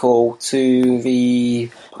prequel to the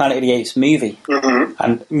Planet of the Apes movie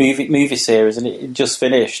and movie series, and it just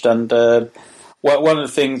finished. And one of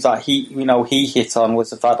the things that he hit on was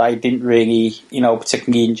the fact that I didn't really,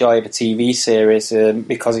 particularly enjoy the TV series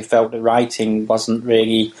because he felt the writing wasn't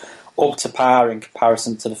really up to par in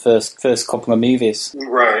comparison to the first couple of movies.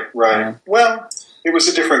 Right. Well, it was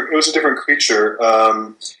a different creature,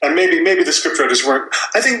 and maybe the scriptwriters weren't.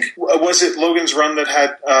 I think was it Logan's Run that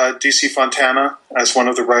had DC Fontana as one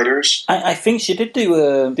of the writers. I think she did do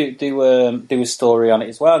a story on it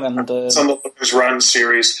as well, and some of Logan's Run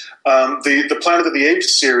series. The Planet of the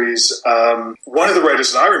Apes series. One of the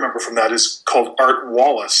writers that I remember from that is called Art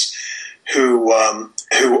Wallace, who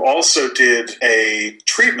also did a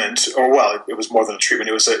treatment, it was more than a treatment.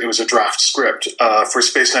 It was a draft script for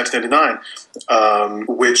Space 1999,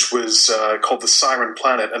 which was called The Siren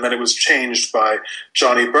Planet, and then it was changed by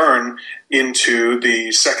Johnny Byrne into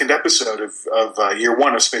the second episode of Year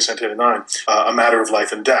One of Space 1999, A Matter of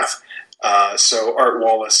Life and Death. So Art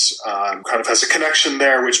Wallace kind of has a connection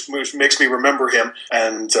there, which makes me remember him.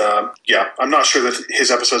 And I'm not sure that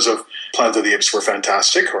his episodes of Planet of the Apes were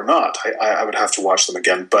fantastic or not. I would have to watch them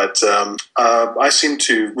again, but I seem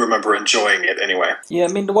to remember enjoying it anyway. Yeah, I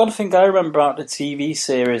mean, the one thing I remember about the TV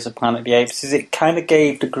series of Planet of the Apes is it kind of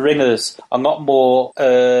gave the Gringers a lot more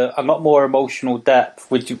emotional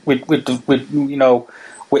depth, which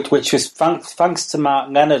was thanks to Mark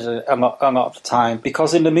Leonard a lot of the time,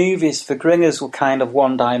 because in the movies the Gringers were kind of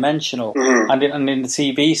one-dimensional, and in the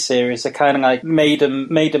TV series they kind of like made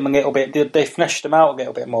them a little bit. They fleshed them out a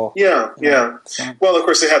little bit more. Yeah. So. Well, of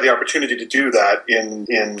course they had the opportunity to do that in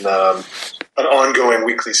an ongoing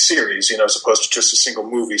weekly series, as opposed to just a single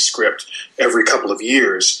movie script every couple of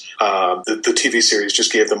years. The TV series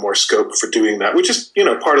just gave them more scope for doing that, which is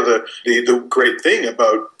part of the great thing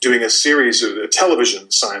about doing a series of television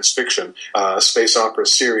science fiction space opera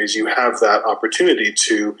series. You have that opportunity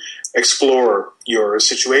to explore your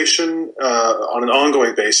situation on an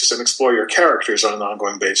ongoing basis and explore your characters on an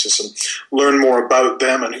ongoing basis and learn more about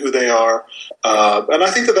them and who they are. And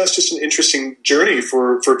I think that's just an interesting journey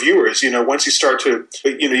for viewers. Once you start to,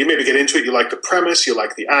 you maybe get into it, you like the premise, you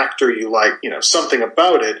like the actor, you like, something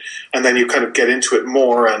about it, and then you kind of get into it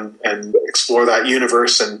more and explore that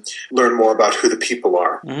universe and learn more about who the people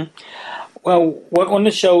are. Mm-hmm. Well, one of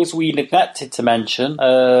the shows we neglected to mention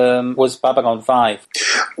was Babylon 5.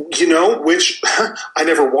 Which I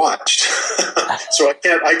never watched, so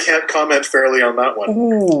I can't comment fairly on that one.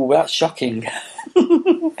 Ooh, that's shocking.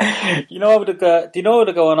 Do you know how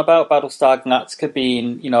to go on about Battlestar Galactica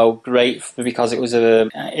being, great because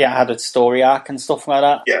it had a story arc and stuff like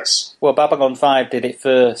that? Yes. Well, Babylon 5 did it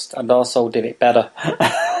first and also did it better.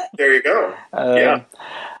 There you go. Yeah.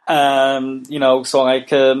 And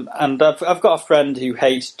I've got a friend who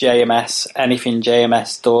hates JMS, anything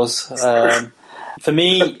JMS does. For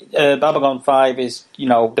me, Babylon 5 is,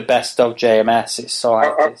 the best of JMS. It's so.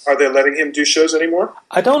 Are they letting him do shows anymore?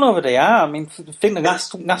 I don't know if they are. I mean, the thing the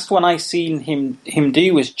last one I seen him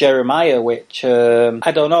do was Jeremiah, which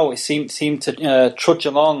I don't know. It seemed to trudge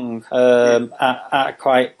along at a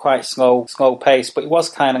quite slow pace, but it was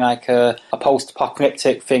kind of like a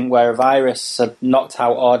post-apocalyptic thing where a virus had knocked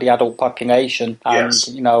out all the adult population, and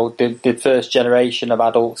the first generation of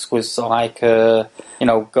adults was going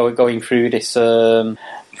through this.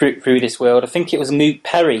 Through this world. I think it was Luke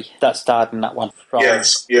Perry that starred in that one.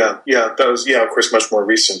 Yes, yeah. That was, of course, much more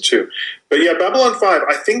recent too. But yeah, Babylon 5,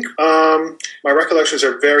 I think my recollections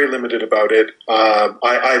are very limited about it.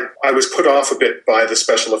 I was put off a bit by the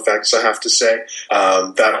special effects, I have to say.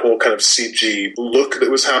 That whole kind of CG look that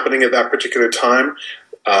was happening at that particular time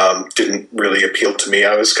didn't really appeal to me.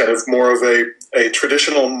 I was kind of more of a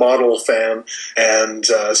traditional model fan, and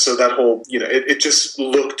so that whole, it just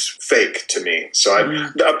looked fake to me. So I know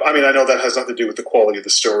that has nothing to do with the quality of the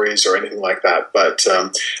stories or anything like that, but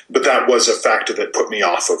that was a factor that put me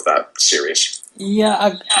off of that series.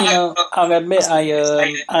 Yeah, I'll admit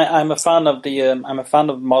I'm a fan of the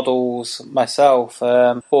models myself,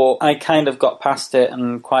 but I kind of got past it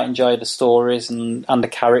and quite enjoyed the stories and the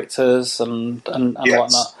characters and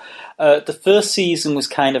whatnot. The first season was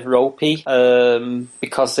kind of ropey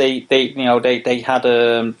because they had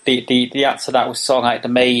the actor that was sort of like the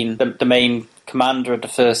main commander of the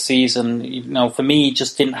first season, you know, for me, he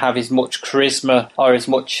just didn't have as much charisma or as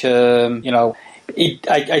much, you know.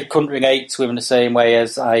 I couldn't relate to him in the same way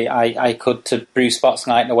as I could to Bruce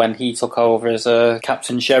Boxleitner when he took over as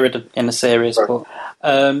Captain Sheridan in the series. Right.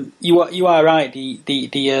 But you are right. The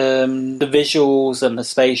visuals and the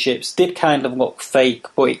spaceships did kind of look fake,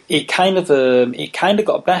 but it kind of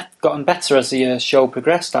gotten better as the show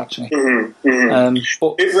progressed. Actually,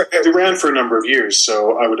 but it ran for a number of years,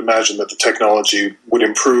 so I would imagine that the technology would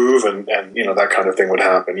improve and you know, that kind of thing would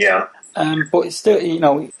happen. Yeah. But it's still, you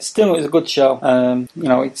know, is a good show. You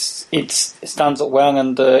know, it stands up well,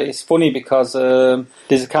 and it's funny because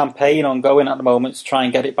there's a campaign ongoing at the moment to try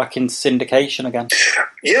and get it back in syndication again.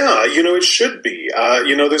 Yeah, you know, it should be.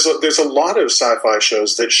 You know, there's a lot of sci-fi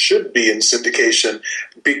shows that should be in syndication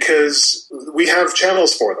because we have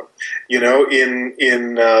channels for them. You know, in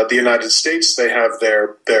the United States, they have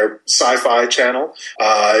their sci-fi channel.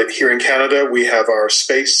 Here in Canada, we have our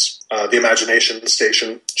space. The Imagination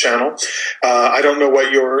Station channel. I don't know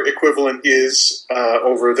what your equivalent is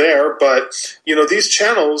over there, but you know, these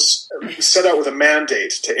channels set out with a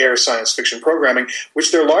mandate to air science fiction programming,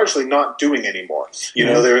 which they're largely not doing anymore. You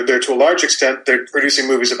know, they're to a large extent they're producing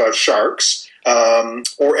movies about sharks.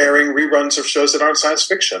 Or airing reruns of shows that aren't science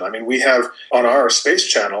fiction. I mean, we have on our space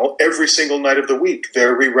channel every single night of the week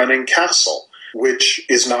they're rerunning Castle, which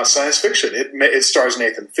is not science fiction. It stars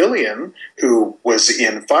Nathan Fillion, who was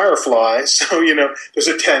in Firefly, so, you know, there's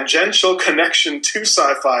a tangential connection to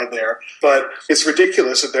sci-fi there, but it's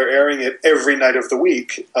ridiculous that they're airing it every night of the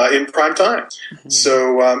week in prime time. Mm-hmm.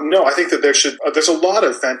 So, no, I think that there's a lot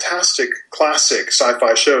of fantastic classic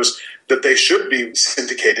sci-fi shows that they should be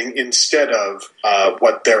syndicating instead of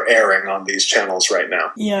what they're airing on these channels right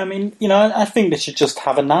now. Yeah, I mean, you know, I think they should just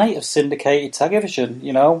have a night of syndicated television.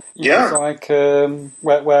 You know, yeah, it's like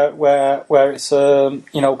where it's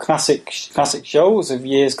you know, classic shows of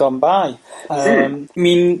years gone by. I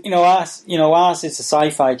mean, you know, ours is a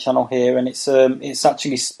sci-fi channel here, and it's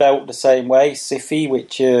actually spelt the same way, sci-fi,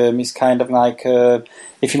 which is kind of like.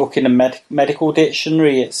 If you look in a medical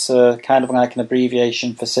dictionary, it's kind of like an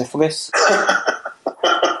abbreviation for syphilis.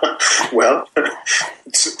 Well,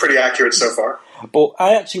 it's pretty accurate so far. But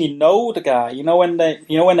I actually know the guy. You know when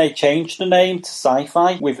they changed the name to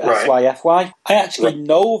Sci-Fi with SYFY. I actually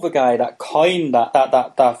know the guy that coined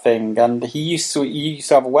that thing, and he used to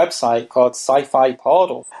have a website called Sci-Fi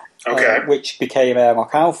Portal. Okay. Which became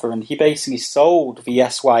Airlock Alpha, and he basically sold the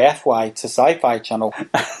SYFY to Sci-Fi Channel.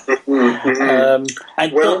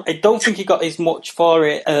 I don't think he got as much for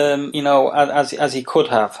it, you know, as he could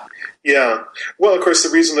have. Yeah. Well, of course, the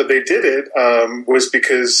reason that they did it was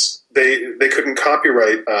because they couldn't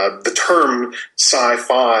copyright the term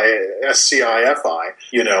sci-fi, SCIFI,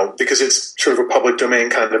 you know, because it's sort of a public domain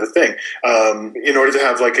kind of a thing. In order to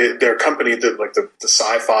have like their company, the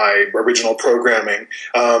sci-fi original programming,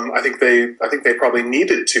 I think they probably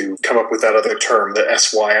needed to come up with that other term, the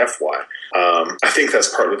SYFY. I think that's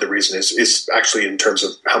partly the reason is actually in terms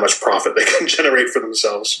of how much profit they can generate for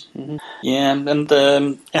themselves. Mm-hmm. Yeah,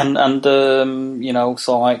 and you know,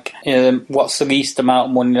 so like, what's the least amount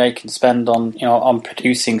of money they can spend on, you know, on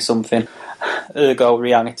producing something? Ergo,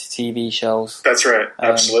 reality TV shows. That's right,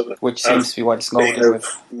 absolutely. Which seems to be what it's going with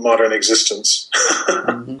modern existence.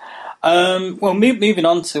 Mm-hmm. Well, moving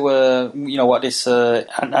on to you know, what this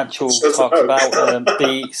actual talks about,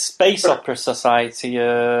 the Space Opera Society.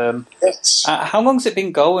 Yes. How long's it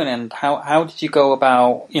been going, and how did you go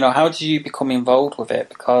about? You know, how did you become involved with it?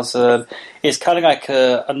 Because it's kind of like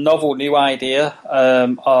a novel new idea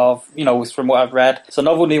of, you know, from what I've read, it's a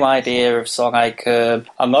novel new idea of sort of like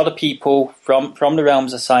a lot of people from the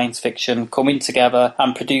realms of science fiction coming together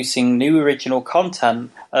and producing new original content.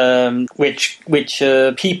 Which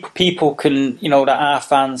people can, you know, that our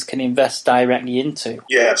fans can invest directly into.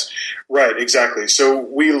 Yes, right, exactly. So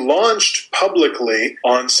we launched publicly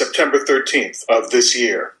on September 13th of this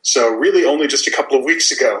year. So really only just a couple of weeks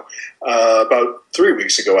ago, about 3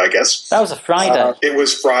 weeks ago, I guess. That was a Friday. It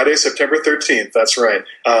was Friday, September 13th. That's right.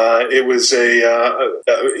 It was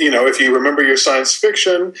you know, if you remember your science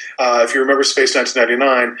fiction, if you remember Space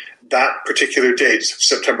 1999, that particular date,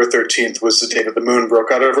 September 13th, was the day that the moon broke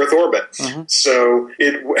out of Earth orbit. Mm-hmm. So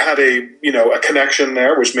it had a connection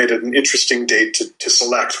there, which made it an interesting date to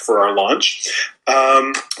select for our launch.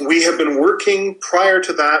 We have been working prior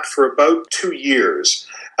to that for about 2 years.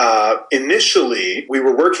 Initially, we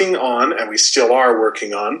were working on, and we still are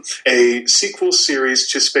working on, a sequel series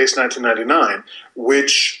to Space 1999,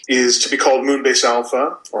 which is to be called Moonbase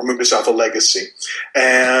Alpha, or Moonbase Alpha Legacy.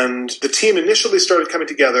 And the team initially started coming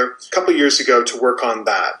together a couple of years ago to work on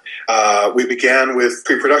that. We began with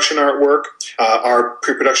pre-production artwork. Our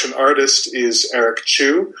pre-production artist is Eric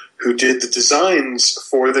Chu, who did the designs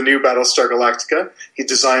for the new Battlestar Galactica. He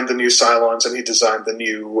designed the new Cylons, and he designed the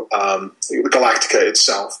new Galactica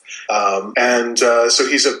itself. So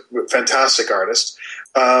he's a fantastic artist.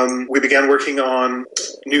 We began working on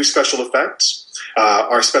new special effects.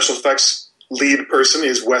 Our special effects lead person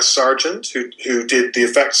is Wes Sargent, who did the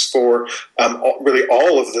effects for really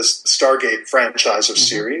all of the Stargate franchise of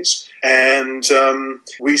series. And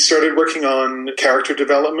we started working on character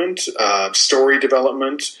development, story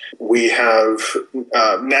development. We have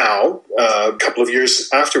now, a couple of years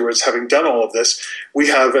afterwards, having done all of this, we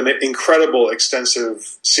have an incredible,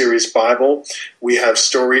 extensive series Bible. We have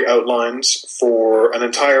story outlines for an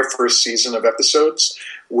entire first season of episodes.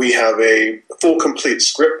 We have a full, complete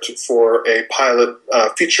script for a pilot,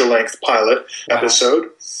 feature-length pilot episode.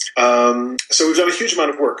 So we've done a huge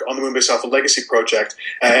amount of work on the Moonbase Alpha Legacy project.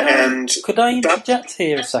 Could I interject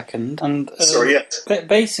here a second? Sorry, yes.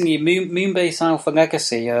 Basically, Moonbase Alpha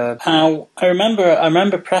Legacy. How I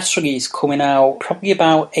remember press release coming out probably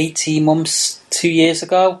about 18 months. 2 years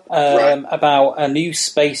ago, about a new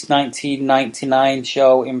Space 1999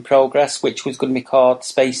 show in progress, which was going to be called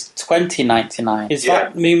Space 2099. Is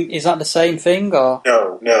that the same thing, or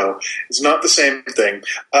no? It's not the same thing.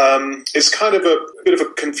 It's kind of a bit of a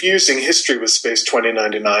confusing history with Space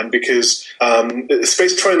 2099 because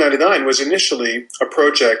Space 2099 was initially a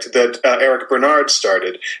project that Eric Bernard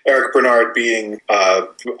started. Eric Bernard being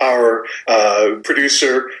our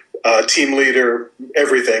producer. Team leader,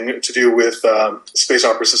 everything to do with Space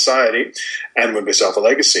Opera Society and Moonbase Alpha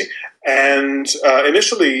Legacy. And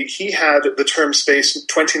initially, he had the term Space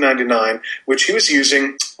 2099, which he was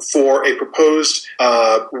using for a proposed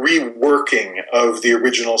reworking of the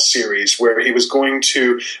original series, where he was going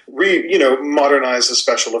to modernize the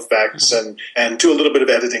special effects and do a little bit of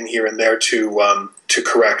editing here and there to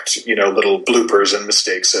correct little bloopers and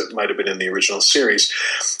mistakes that might have been in the original series.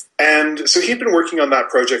 And so he'd been working on that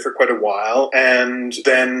project for quite a while, and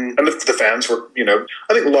the fans were,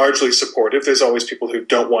 I think largely supportive. There's always people who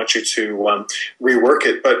don't want you to rework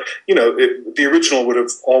it, but, the original would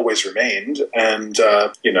have always remained, and,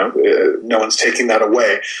 no one's taking that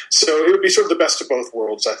away. So it would be sort of the best of both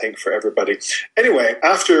worlds, I think, for everybody. Anyway,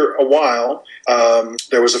 after a while,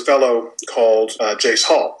 there was a fellow called Jace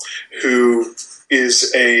Hall, who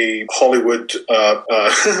is a Hollywood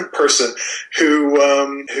person who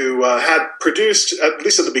had produced, at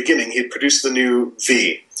least at the beginning, he'd produced the new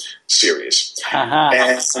V series.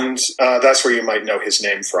 And that's where you might know his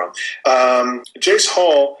name from. Jace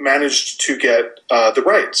Hall managed to get the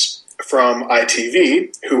rights from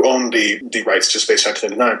ITV, who owned the rights to Space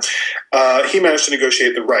 1999. He managed to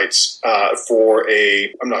negotiate the rights for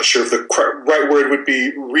I'm not sure if the right word would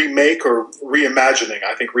be remake or reimagining.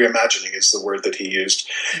 I think reimagining is the word that he used,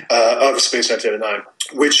 of Space 1999,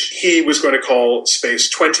 which he was going to call Space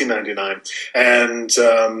 2099. And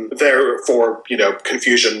therefore,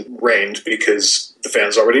 confusion reigned because the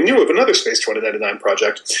fans already knew of another Space 2099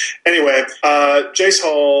 project. Anyway, Jace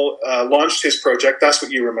Hall launched his project. That's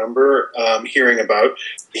what you remember hearing about.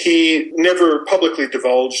 He never publicly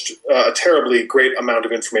divulged a terribly great amount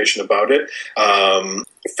of information about it.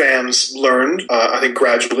 Fans learned, I think,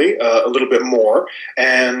 gradually a little bit more,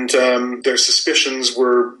 and their suspicions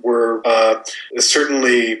were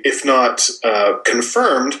certainly, if not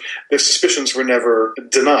confirmed, their suspicions were never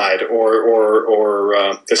denied,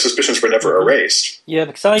 or their suspicions were never erased. Yeah,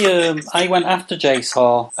 because I went after Jace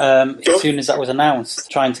Hall as soon as that was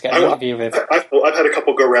announced, trying to get an interview with him. I've had a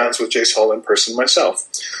couple go rounds with Jace Hall in person myself.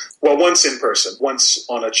 Well, once in person, once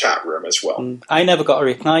on a chat room as well. I never got a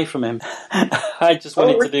reply from him. I just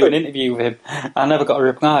wanted to do an interview with him. I never got a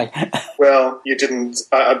reply. Well, you didn't.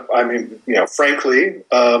 I mean, frankly,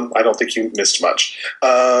 I don't think you missed much.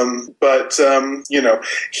 But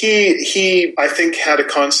he, I think, had a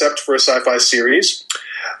concept for a sci-fi series,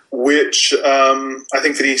 which I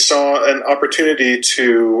think that he saw an opportunity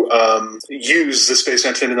to use the Space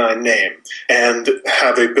 1999 name and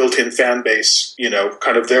have a built-in fan base,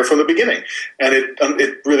 kind of there from the beginning. And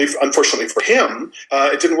it really, unfortunately for him,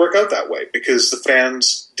 it didn't work out that way because the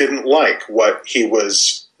fans didn't like what he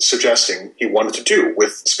was suggesting he wanted to do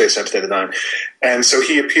with Space 1999. And so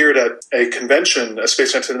he appeared at a convention, a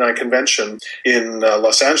Space 1999 convention in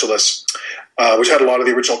Los Angeles, which had a lot of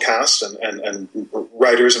the original cast and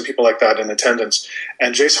writers and people like that in attendance.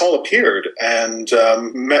 And Jace Hall appeared and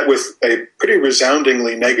met with a pretty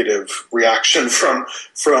resoundingly negative reaction from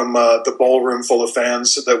the ballroom full of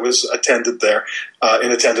fans that was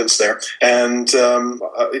in attendance there. And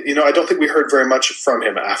I don't think we heard very much from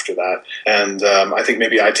him after that. And I think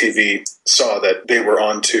maybe ITV saw that they were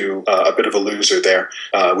on to a bit of a loser there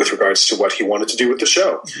with regards to what he wanted to do with the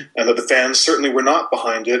show, and that the fans certainly were not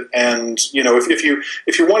behind it. And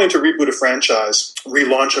if you're wanting to reboot a franchise,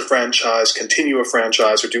 relaunch a franchise, continue a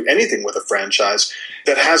franchise, or do anything with a franchise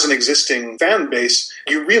that has an existing fan base,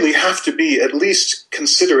 you really have to be at least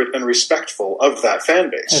considerate and respectful of that fan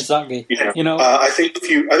base. Exactly. I think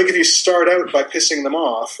if you start out by pissing them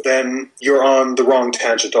off, then you're on the wrong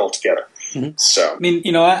tangent altogether. Mm-hmm. So, I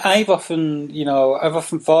mean, I've often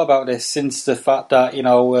thought about this since the fact that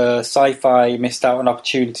Sci-Fi missed out on an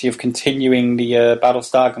opportunity of continuing the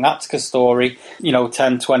Battlestar Galactica story.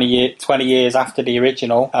 10, 20 years after the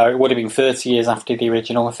original. It would have been 30 years after the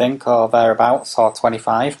original, I think, or thereabouts, or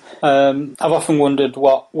 25. I've often wondered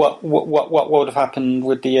what would have happened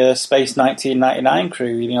with the Space 1999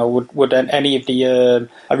 crew. Would any of the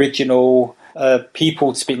original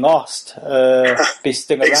people to be lost be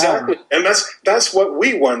still around? Exactly, and that's what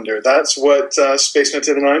we wonder. That's what Space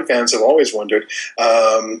 1999 fans have always wondered: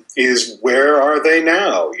 is where are they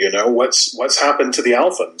now? What's happened to the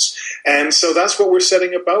Alphans? And so that's what we're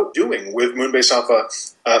setting about doing with Moonbase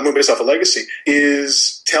Alpha Legacy,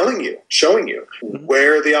 is telling you, showing you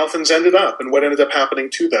where the Alphans ended up and what ended up happening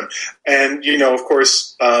to them. And of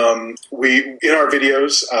course, we in our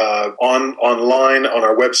videos online on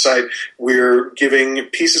our website, we're giving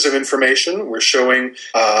pieces of information. We're showing.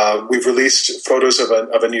 We've released photos of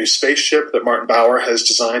a new spaceship that Martin Bauer has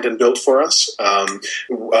designed and built for us,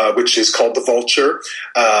 which is called the Vulture.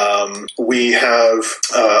 We have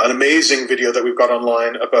an amazing video that we've got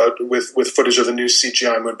online with footage of the new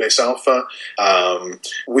CGI Moonbase Alpha.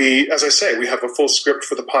 As I say, we have a full script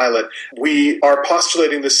for the pilot. We are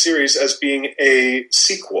postulating this series as being a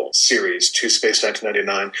sequel series to Space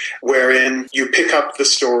 1999, wherein you pick up the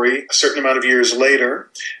story a certain amount of years later,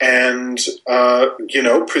 and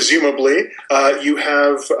presumably you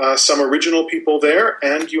have some original people there,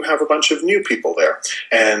 and you have a bunch of new people there.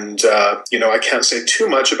 And I can't say too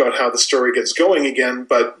much about how the story gets going again,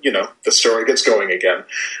 but the story gets going again.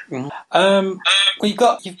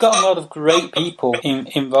 You've got a lot of great people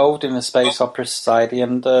involved in the Space Opera Society,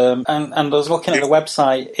 and I was looking at the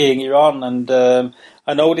website earlier on, and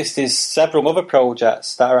I noticed there's several other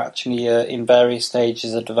projects that are actually in various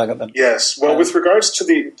stages of development. Yes. Well, with regards to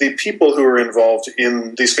the people who are involved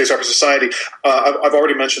in the Space Opera Society, I've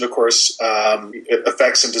already mentioned, of course,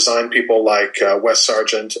 effects and design people like Wes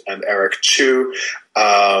Sargent and Eric Chu.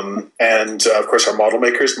 And of course our model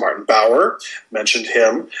makers, Martin Bauer, mentioned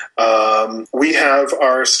him. We have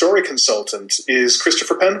our story consultant is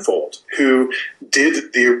Christopher Penfold, who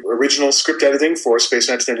did the original script editing for Space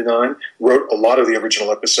 1999, wrote a lot of the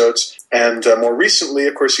original episodes, and more recently,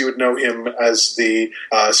 of course, you would know him as the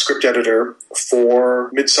script editor for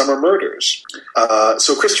Midsummer Murders.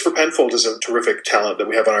 So Christopher Penfold is a terrific talent that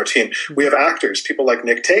we have on our team. We have actors, people like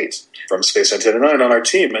Nick Tate from Space 1999 on our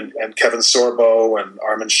team, and Kevin Sorbo and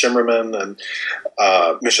Armin Shimmerman and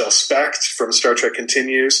Michelle Specht from Star Trek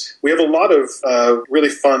Continues. We have a lot of really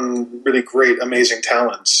fun, really great, amazing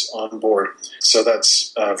talents on board. So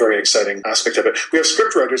that's a very exciting aspect of it. We have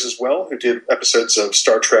scriptwriters as well who did episodes of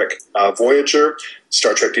Star Trek Voyager,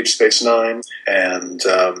 Star Trek Deep Space Nine, and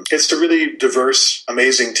it's a really diverse,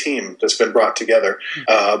 amazing team that's been brought together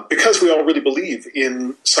because we all really believe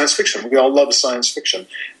in science fiction. We all love science fiction,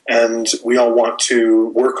 and we all want to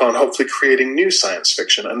work on hopefully creating new science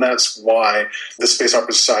fiction, and that's why the Space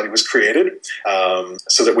Opera Society was created,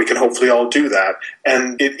 so that we can hopefully all do that.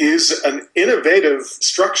 And it is an innovative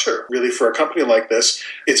structure, really, for a company like this.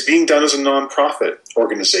 It's being done as a non-profit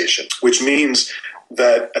organization, which means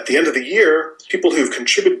that at the end of the year, people who've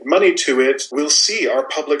contributed money to it will see our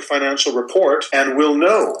public financial report and will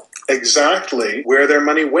know exactly where their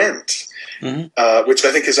money went. Which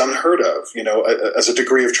I think is unheard of, as a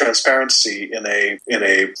degree of transparency in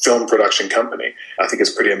a film production company. I think it's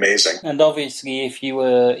pretty amazing. And obviously, if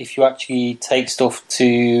you actually take stuff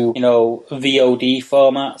to VOD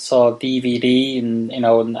formats or DVD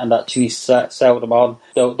and actually sell them on,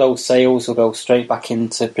 those sales will go straight back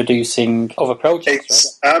into producing other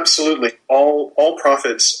projects. Right? Absolutely, all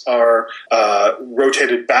profits are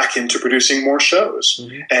rotated back into producing more shows,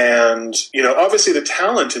 and obviously the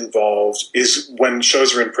talent involved is when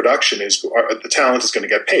shows are in production the talent is going to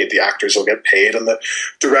get paid. The actors will get paid, and the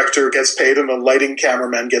director gets paid, and the lighting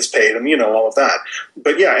cameraman gets paid, and all of that.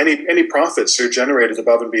 But yeah, any profits are generated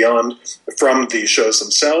above and beyond from the shows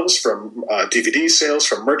themselves, from DVD sales,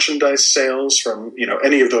 from merchandise sales, from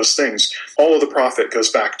any of those things. All of the profit goes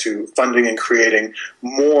back to funding and creating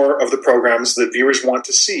more of the programs that viewers want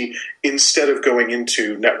to see, instead of going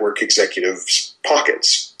into network executives'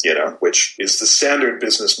 pockets, which is the standard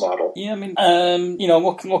business model. Yeah, I mean,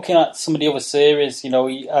 looking at some of the other series,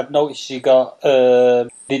 I've noticed you got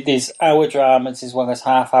these hour dramas as well as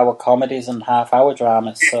half-hour comedies and half-hour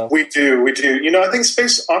dramas. So we do. I think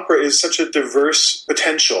space opera is such a diverse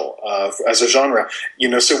potential as a genre.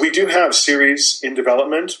 So we do have series in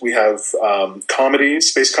development. We have comedies,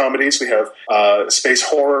 space comedies. We have space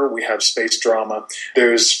horror. We have space drama.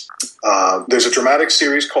 There's a dramatic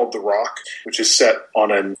series called The Rock, which is set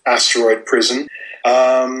on an asteroid prison.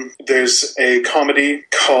 There's a comedy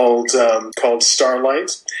called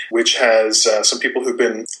Starlight, which has some people who've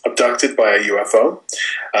been abducted by a UFO.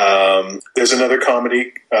 There's another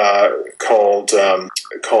comedy called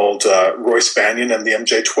Royce Banyan and the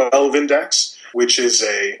MJ-12 Index, which is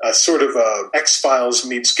a sort of a X-Files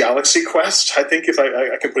meets Galaxy Quest, I think, if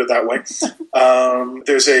I can put it that way.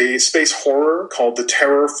 There's a space horror called The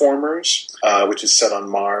Terraformers, which is set on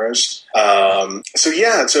Mars. So we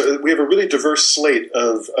have a really diverse slate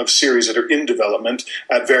of series that are in development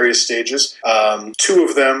at various stages. Two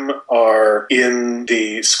of them are in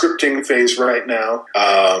the scripting phase right now.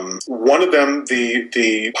 One of them,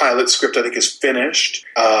 the pilot script, I think, is finished.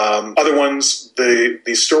 Other ones,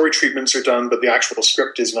 the story treatments are done, but the actual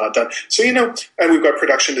script is not done. So, and we've got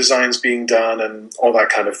production designs being done and all that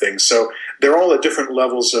kind of thing. So they're all at different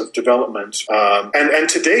levels of development. And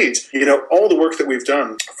to date, all the work that we've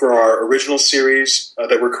done for our original series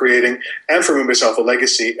that we're creating and for Moonbase Alpha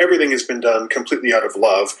Legacy, everything has been done completely out of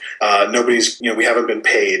love. We haven't been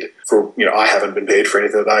paid for, I haven't been paid for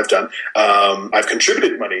anything that I've done. I've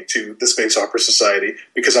contributed money to the Space Opera Society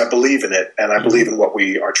because I believe in it and I believe in what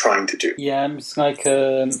we are trying to do. Yeah, it's like,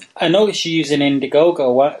 I noticed you're using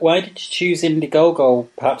Indiegogo. Why did you choose Indiegogo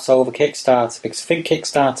perhaps over Kickstarter? Because I think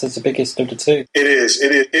Kickstarter is the biggest of the two. It is.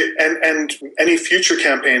 And any future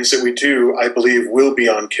campaigns that we do, I believe, will be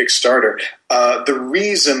on Kickstarter. The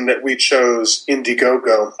reason that we chose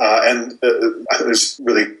Indiegogo, and there's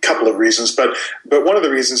really a couple of reasons, but one of the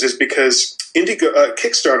reasons is because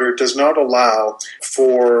Kickstarter does not allow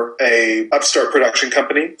for a upstart production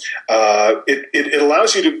company. It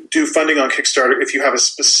allows you to do funding on Kickstarter if you have a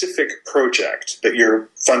specific project that you're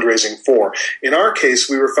fundraising for. In our case,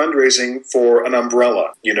 we were fundraising for an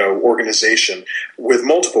umbrella, organization with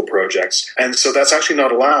multiple projects, and so that's actually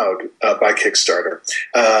not allowed by Kickstarter.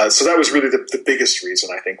 So that was really the biggest reason,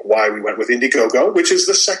 I think, why we went with Indiegogo, which is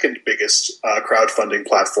the second biggest crowdfunding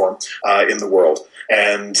platform in the world.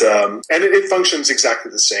 And it functions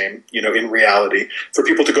exactly the same, in reality. For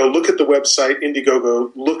people to go look at the website,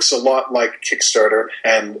 Indiegogo looks a lot like Kickstarter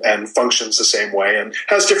and functions the same way and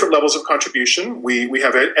has different levels of contribution. We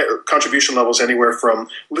have contribution levels anywhere from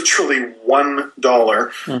literally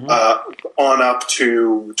 $1 on up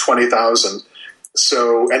to 20,000.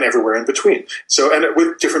 So, and everywhere in between. So, and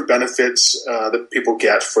with different benefits that people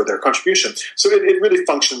get for their contribution. So it really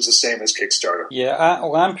functions the same as Kickstarter. Yeah,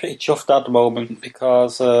 I'm pretty chuffed at the moment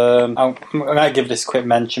because I'm going to give this a quick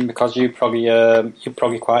mention because you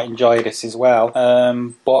probably quite enjoy this as well.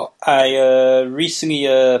 But I recently,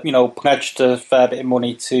 pledged a fair bit of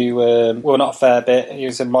money to, well, not a fair bit, it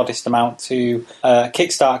was a modest amount to a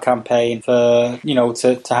Kickstarter campaign for,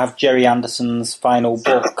 to have Jerry Anderson's final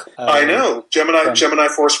book. I know, Gemini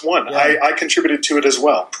Force One. Yeah. I contributed to it as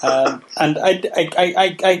well. And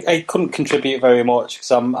I couldn't contribute very much because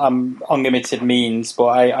I'm on limited means, but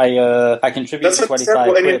I contributed 25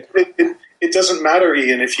 quid. It doesn't matter,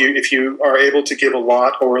 Ian, if you are able to give a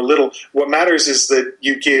lot or a little. What matters is that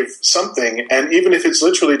you give something, and even if it's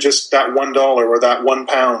literally just that $1 or that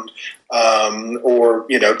 £1, or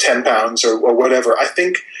 10 pounds or whatever. I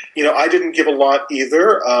think I didn't give a lot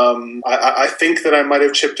either. I think that I might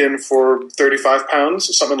have chipped in for £35,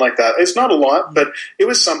 something like that. It's not a lot, but it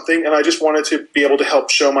was something, and I just wanted to be able to help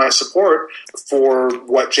show my support for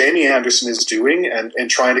what Jamie Anderson is doing and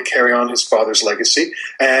trying to carry on his father's legacy.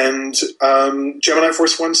 And Gemini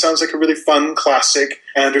Force One sounds like a really fun, classic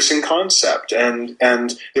Anderson concept, and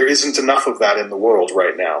there isn't enough of that in the world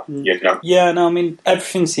right now. Yeah, no, I mean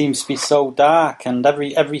everything seems to be so dark, and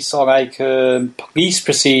every sort of like police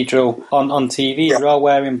proceeding procedural on TV. They're all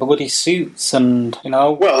wearing bloody suits, and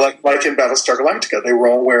Well, like in Battlestar Galactica, they were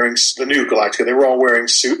all wearing the new Galactica. They were all wearing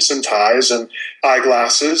suits and ties and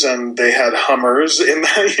eyeglasses, and they had Hummers in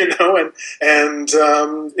that, and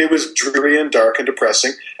it was dreary and dark and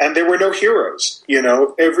depressing. And there were no heroes.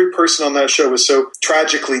 Every person on that show was so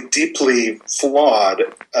tragically, deeply flawed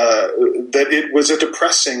that it was a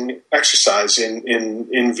depressing exercise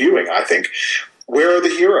in viewing, I think. Where are the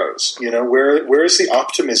heroes? Where is the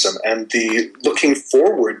optimism and the looking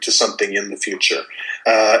forward to something in the future?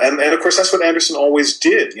 And of course, that's what Anderson always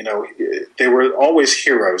did. They were always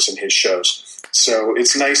heroes in his shows. So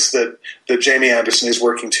it's nice that Jamie Anderson is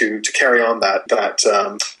working to carry on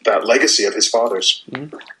that legacy of his father's.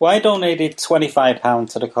 Mm-hmm. Well, I donated £25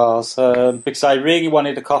 to the cause because I really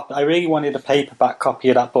wanted a copy. I really wanted a paperback copy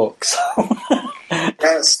of that book. So.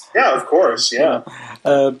 Yes, yeah, of course, yeah.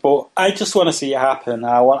 But I just want to see it happen.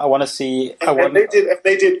 I want to see.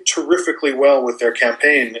 They did terrifically well with their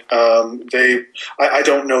campaign. I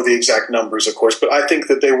don't know the exact numbers, of course, but I think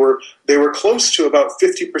that they were close to about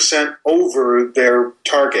 50% over their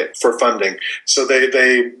target for funding. So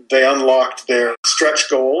they unlocked their stretch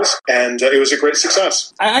goals, and it was a great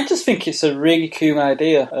success. I just think it's a really cool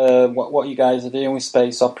idea. What you guys are doing with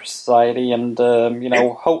Space Opera Society, and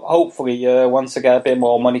hopefully once I get a bit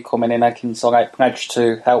more money coming in, I can pledge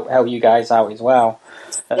to help you guys out as well.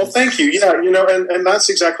 Well, thank you. Yeah, and that's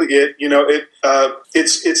exactly it.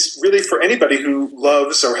 It's really for anybody who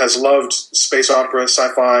loves or has loved space opera,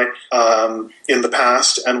 sci-fi in the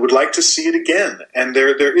past, and would like to see it again. And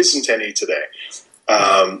there isn't any today.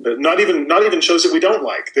 Not even shows that we don't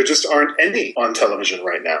like. There just aren't any on television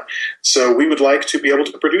right now. So we would like to be able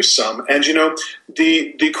to produce some. And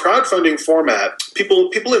the crowdfunding format, people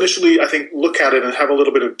initially, I think, look at it and have a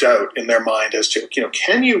little bit of doubt in their mind as to,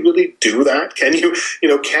 can you really do that? Can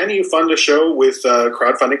you fund a show with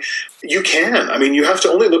crowdfunding? You can. I mean, you have to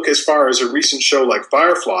only look as far as a recent show like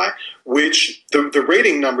Firefly, which the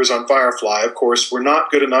rating numbers on Firefly, of course, were not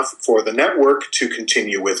good enough for the network to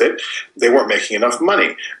continue with it. They weren't making enough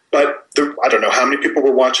money. But I don't know how many people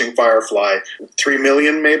were watching Firefly, 3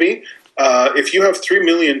 million maybe? If you have 3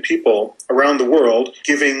 million people around the world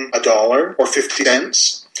giving $1 or 50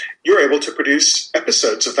 cents, you're able to produce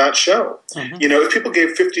episodes of that show. Mm-hmm. If people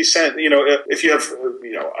gave 50 cents, if you have,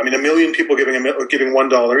 a million people giving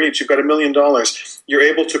 $1 each, you've got $1 million. You're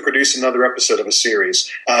able to produce another episode of a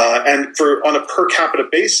series. And on a per capita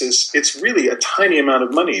basis, it's really a tiny amount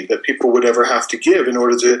of money that people would ever have to give in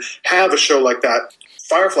order to have a show like that.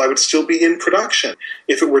 Firefly would still be in production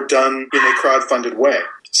if it were done in a crowdfunded way.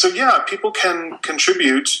 So yeah, people can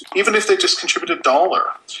contribute, even if they just contribute $1.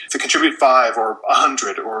 If they contribute $5 or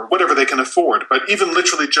 $100 or whatever they can afford, but even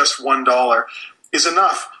literally just $1 is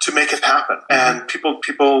enough to make it happen. And people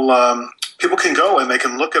can go and they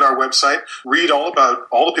can look at our website, read all about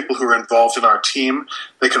all the people who are involved in our team.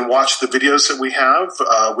 They can watch the videos that we have,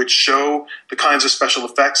 which show the kinds of special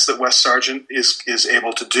effects that Wes Sargent is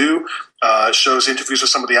able to do. Shows interviews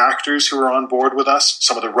with some of the actors who are on board with us,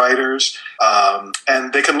 some of the writers,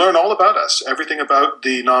 and they can learn all about us, everything about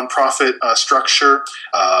the nonprofit structure,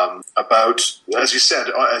 about, as you said,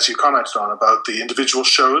 as you commented on, about the individual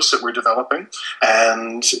shows that we're developing.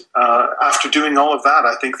 And after doing all of that,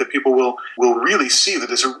 I think that people will really see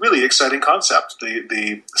that it's a really exciting concept,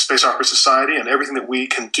 the Space Opera Society and everything that we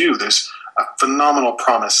can do. There's a phenomenal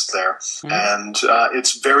promise there. And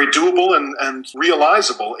it's very doable and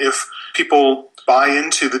realizable if people buy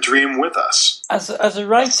into the dream with us. As a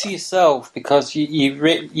writer yourself, because you've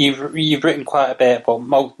written quite a bit, but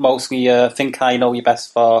mostly Think I Know You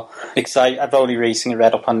Best For, because I've only recently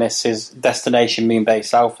read up on this, is Destination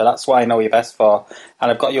Moonbase Alpha. That's what I know you best for. And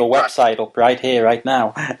I've got your website up right here, right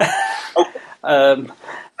now.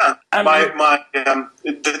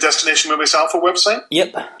 The Destination Moonbase Alpha website?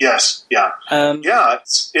 Yep. Yes. Yeah.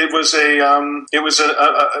 It was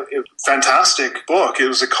a fantastic book. It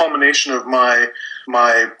was a culmination of my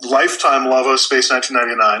lifetime love of Space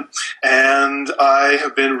 1999, and I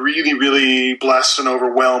have been really, really blessed and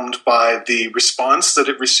overwhelmed by the response that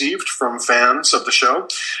it received from fans of the show.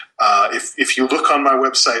 If you look on my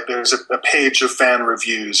website, there's a page of fan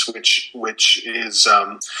reviews, which is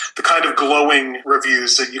the kind of glowing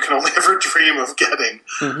reviews that you can only ever dream of getting.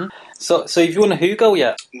 Mm-hmm. So have you won a Hugo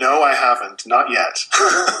yet? No, I haven't. Not yet.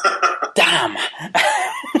 Damn.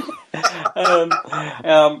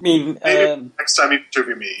 Maybe next time you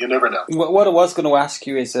interview me, you never know. What I was going to ask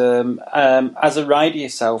you is, as a writer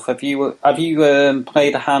yourself, have you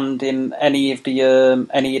played a hand in any of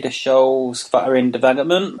the shows that are in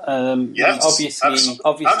development? Yes, obviously,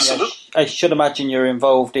 absolutely. I should imagine you're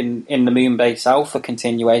involved in the Moonbase Alpha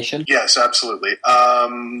continuation. Yes, absolutely.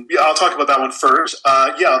 I'll talk about that one first.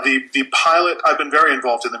 The pilot, I've been very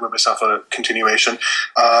involved in the Moonbase Alpha continuation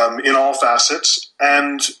in all facets,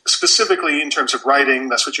 and specifically in terms of writing,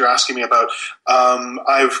 that's what you're asking me about.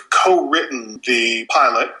 I've co-written the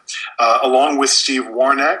pilot along with Steve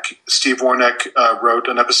Warneck. Steve Warneck wrote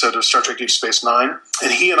an episode of Star Trek Deep Space Nine,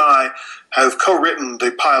 and he and I have co-written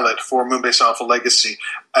the pilot for Moonbase Alpha Legacy,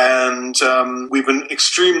 and we've been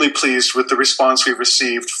extremely pleased with the response we've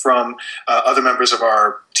received from other members of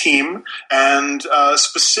our team, and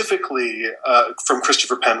specifically from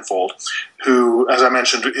Christopher Penfold, who, as I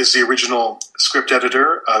mentioned, is the original script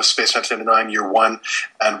editor of Space 1999 Year One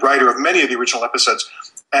and writer of many of the original episodes.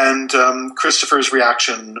 And Christopher's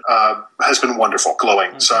reaction has been wonderful,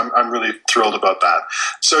 glowing. So I'm really thrilled about that.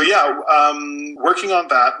 So working on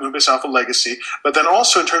that, Moonbase Alpha Legacy, but then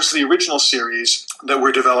also in terms of the original series that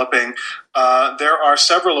we're developing, there are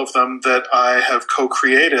several of them that I have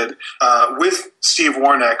co-created with Steve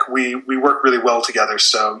Warneck. We work really well together.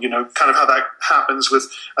 So, kind of how that happens with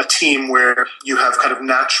a team where you have kind of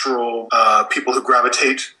natural people who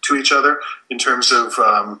gravitate to each other in terms of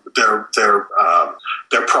their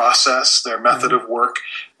process, their method of work.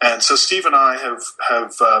 And so Steve and I have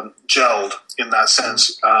gelled in that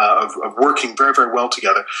sense of working very, very well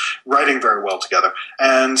together, writing very well together.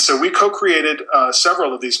 And so we co-created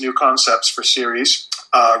several of these new concepts for series.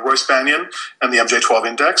 Royce Banyan and the MJ-12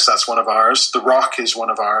 Index, that's one of ours. The Rock is one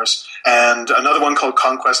of ours. And another one called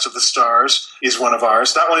Conquest of the Stars is one of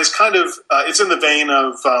ours. That one is kind of, it's in the vein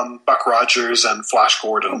of Buck Rogers and Flash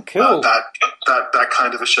Gordon. Oh, cool. That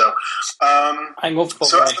kind of a show. I love Buck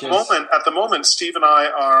So Rogers. at the moment, Steve and I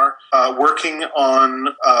are working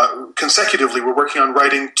on, consecutively, we're working on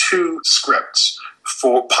writing 2 scripts,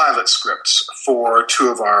 for pilot scripts for 2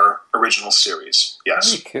 of our original series.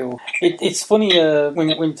 Yes. Very cool. It's funny when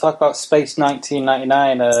you talk about Space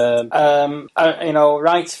 1999.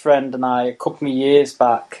 Wright's friend and I, a couple of years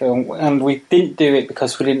back, and we didn't do it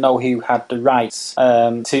because we didn't know who had the rights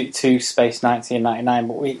to Space 1999.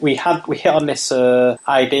 But we hit on this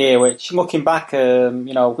idea, which looking back,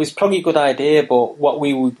 was probably a good idea, but what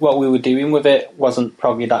we were doing with it wasn't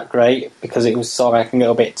probably that great because it was sort of like a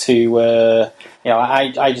little bit too.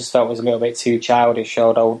 I just felt it was a little bit too childish,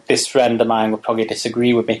 although this friend of mine would probably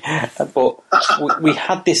disagree with me. But we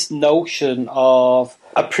had this notion of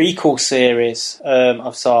a prequel series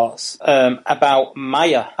of sorts about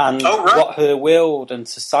Maya and what her world and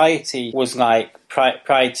society was like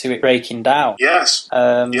prior to it breaking down. Yes.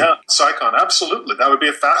 Psychon, absolutely. That would be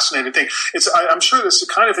a fascinating thing. I'm sure this is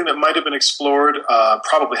the kind of thing that might have been explored,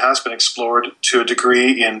 probably has been explored to a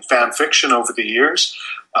degree in fan fiction over the years.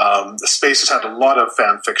 The space has had a lot of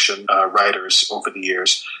fan fiction writers over the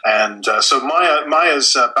years. And so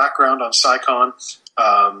Maya's background on Psychon,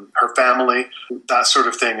 her family, that sort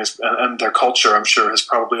of thing, and their culture, I'm sure, has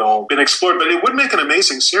probably all been explored. But it would make an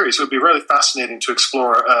amazing series. It would be really fascinating to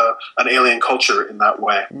explore an alien culture in that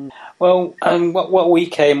way. Well, what we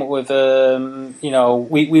came up with,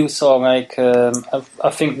 we saw like, I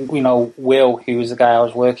think, Will, who was the guy I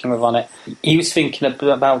was working with on it, he was thinking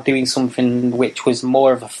about doing something which was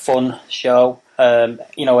more of a fun show, aimed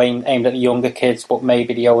at the younger kids, but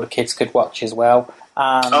maybe the older kids could watch as well.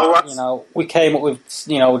 And, we came up with,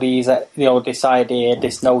 this idea,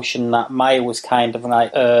 this notion that Maya was kind of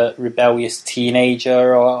like a rebellious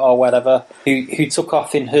teenager or whatever, who took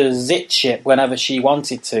off in her zit ship whenever she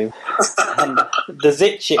wanted to. And the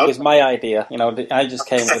zit ship was my idea. I just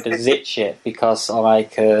came up with the zit ship because,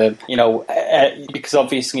 because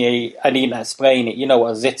obviously I need to explain it. You know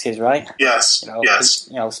what a zit is, right? Yes. Yes.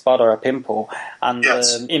 Spot or a pimple. And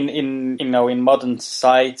in modern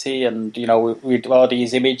society, and with all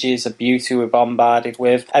these images of beauty we're bombarded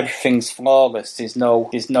with, everything's flawless. There's no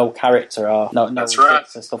character or no That's right.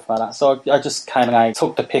 and stuff like that. So I just kind of like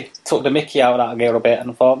took the Mickey out of that a little bit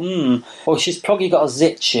and thought, well, she's probably got a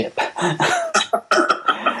zit ship.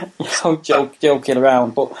 Joking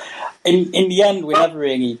around, but in the end, we never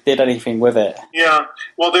really did anything with it. Yeah,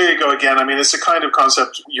 well, there you go again. I mean, it's the kind of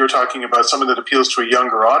concept you're talking about, something that appeals to a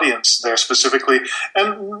younger audience there specifically.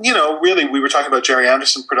 And, really, we were talking about Jerry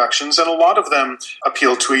Anderson productions, and a lot of them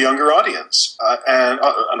appealed to a younger audience and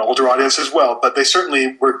an older audience as well. But they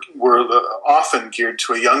certainly were often geared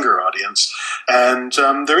to a younger audience. And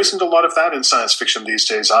there isn't a lot of that in science fiction these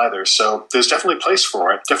days either. So there's definitely a place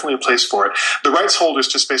for it. The rights holders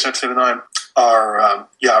to Space 1999 a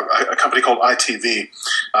company called ITV,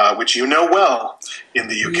 which you know well in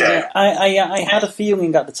the UK. Yeah, I had a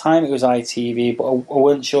feeling at the time it was ITV, but I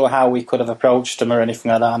wasn't sure how we could have approached them or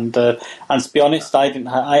anything like that. And to be honest, I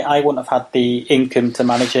wouldn't have had the income to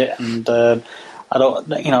manage it, and I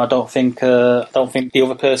don't think the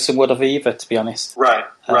other person would have either, to be honest. Right.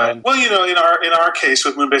 Well, in our case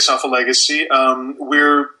with Moonbase Alpha Legacy,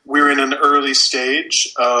 we're in an early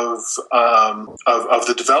stage of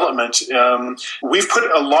the development. We've put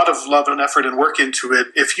a lot of love and effort and work into it.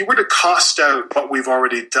 If you were to cost out what we've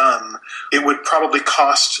already done, it would probably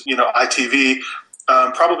cost ITV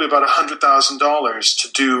probably about $100,000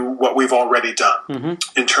 to do what we've already done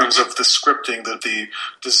in terms of the scripting, the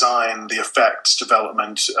design, the effects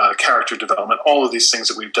development, character development, all of these things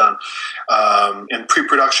that we've done. In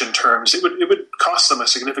pre-production terms, it would cost them a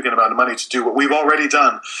significant amount of money to do what we've already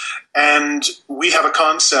done. And we have a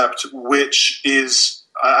concept which is,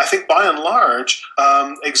 I think, by and large,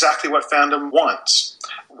 exactly what fandom wants,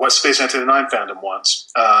 what Space 99 fandom wants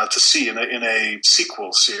to see in a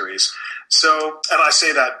sequel series. So, and I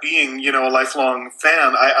say that being, a lifelong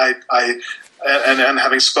fan, and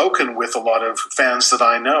having spoken with a lot of fans that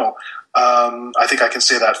I know, I think I can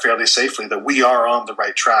say that fairly safely, that we are on the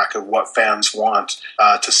right track of what fans want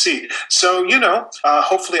to see. So,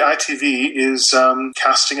 hopefully ITV is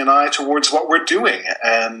casting an eye towards what we're doing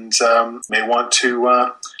and may want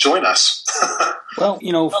to join us. Well,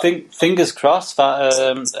 fingers crossed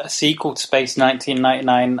that a sequel to Space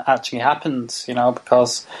 1999 actually happens,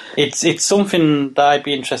 because it's something that I'd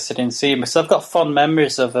be interested in seeing. Because I've got fond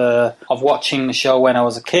memories of watching the show when I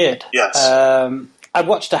was a kid. Yes. I've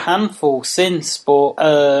watched a handful since, but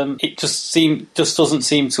it just doesn't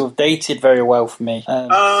seem to have dated very well for me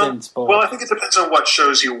since. But well, I think it depends on what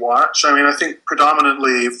shows you watch. I mean, I think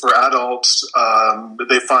predominantly for adults,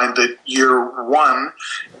 they find that year one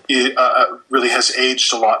really has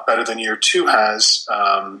aged a lot better than year two has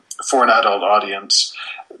for an adult audience.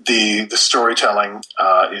 The storytelling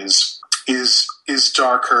is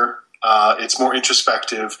darker. It's more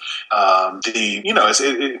introspective.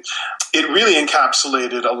 It really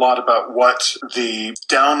encapsulated a lot about what the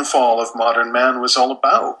downfall of modern man was all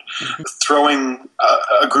about. Throwing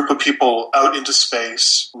a group of people out into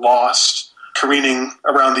space, lost, careening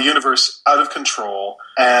around the universe, out of control,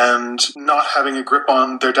 and not having a grip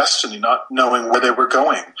on their destiny, not knowing where they were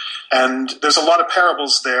going. And there's a lot of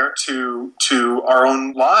parables there to our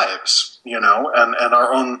own lives, and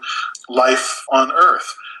our own life on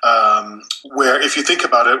Earth. Where, if you think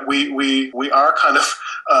about it, we are kind of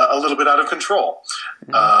a little bit out of control,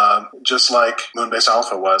 just like Moonbase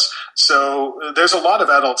Alpha was. So there's a lot of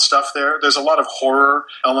adult stuff there. There's a lot of horror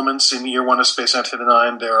elements in year one of Space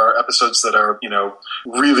 99. There are episodes that are,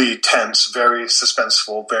 really tense, very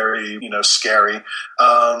suspenseful, very, scary.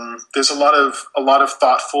 There's a lot of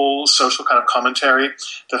thoughtful social kind of commentary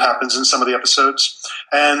that happens in some of the episodes.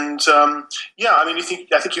 And I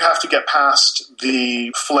think you have to get past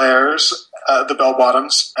the flares, the bell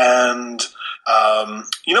bottoms, and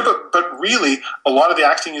but really, a lot of the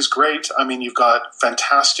acting is great. I mean, you've got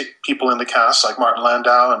fantastic people in the cast like Martin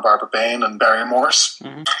Landau and Barbara Bain and Barry Morse,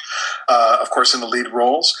 of course, in the lead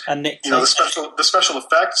roles. And Nick, the special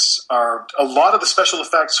effects a lot of the special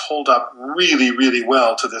effects hold up really, really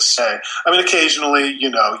well to this day. I mean, occasionally,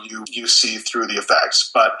 you see through the effects,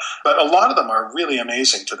 but a lot of them are really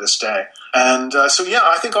amazing to this day. And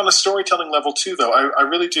I think on a storytelling level too, though, I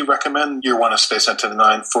really do recommend year one of Space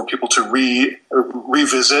 99 for people to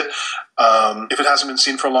revisit. If it hasn't been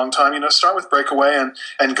seen for a long time, start with Breakaway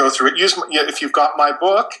and go through it. If you've got my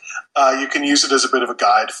book, you can use it as a bit of a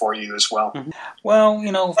guide for you as well. Well,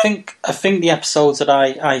 I think the episodes that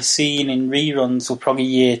I seen in reruns were probably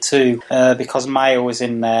year two because Maya was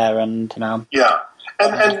in there, and yeah.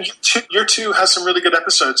 And year two has some really good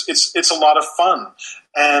episodes. It's a lot of fun.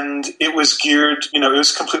 And it was geared, it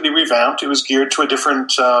was completely revamped. It was geared to a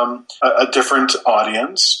different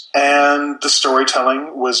audience. And the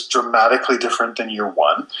storytelling was dramatically different than year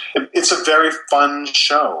one. It's a very fun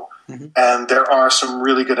show. And there are some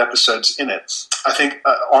really good episodes in it. I think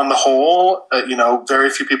on the whole, very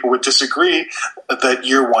few people would disagree that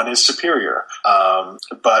year one is superior.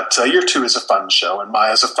 But year two is a fun show, and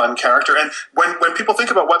Maya's a fun character. And when people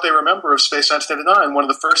think about what they remember of Space 99, one of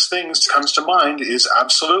the first things that comes to mind is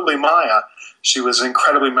absolutely Maya. She was an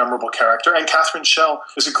incredibly memorable character, and Catherine Schell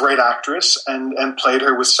is a great actress and played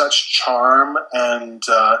her with such charm and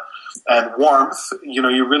warmth.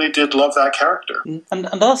 You really did love that character. And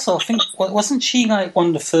also, I think, wasn't she like one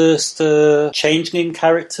of the first changeling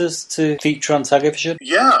characters to feature on television?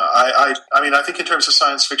 Yeah, I think in terms of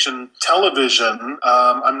science fiction television,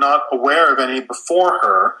 I'm not aware of any before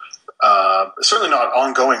her. certainly not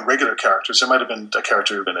ongoing regular characters. There might have been a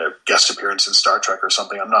character in a guest appearance in Star Trek or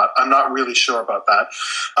something. I'm not really sure about that.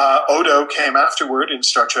 Odo came afterward in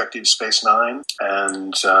Star Trek Deep Space Nine,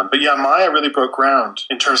 and but yeah, Maya really broke ground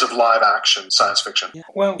in terms of live action science fiction. Yeah.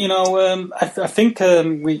 Well, I think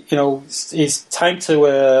it's time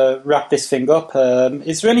to wrap this thing up.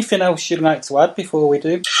 Is there anything else you'd like to add before we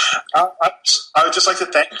do? I would just like to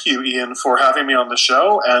thank you, Ian, for having me on the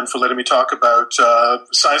show and for letting me talk about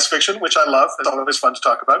science fiction, which I love. It's always fun to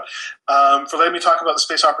talk about. For letting me talk about the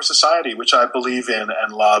Space Opera Society, which I believe in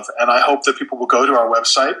and love. And I hope that people will go to our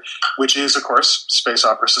website, which is, of course,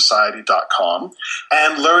 spaceoperasociety.com,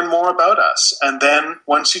 and learn more about us. And then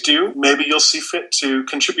once you do, maybe you'll see fit to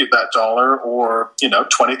contribute that $1 or,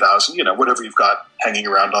 $20,000, whatever you've got hanging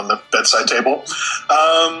around on the bedside table,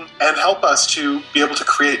 and help us to be able to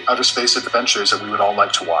create outer space adventures that we would all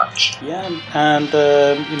like to watch. Yeah, and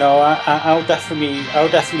I'll definitely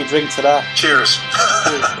drink to that. Cheers.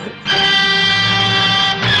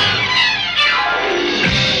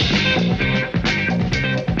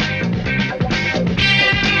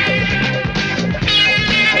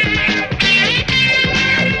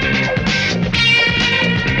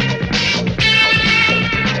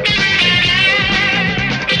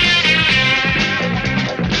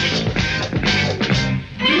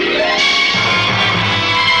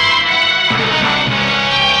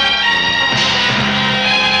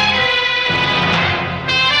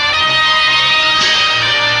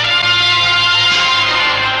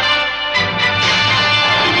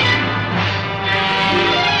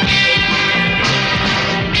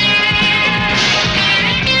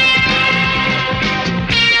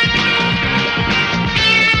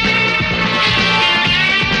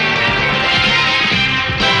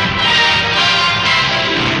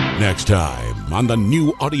 Next time on the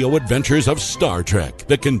new audio adventures of Star Trek,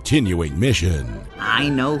 The Continuing Mission. I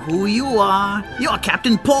know who you are. You're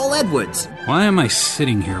Captain Paul Edwards. Why am I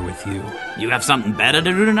sitting here with you? You have something better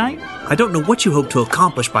to do tonight? I don't know what you hope to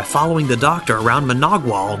accomplish by following the Doctor around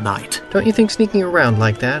Managua all night. Don't you think sneaking around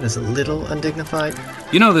like that is a little undignified?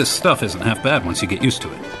 You know, this stuff isn't half bad once you get used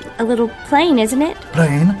to it. A little plain, isn't it?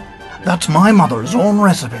 Plain? That's my mother's own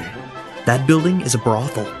recipe. That building is a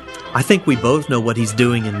brothel. I think we both know what he's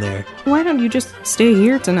doing in there. Why don't you just stay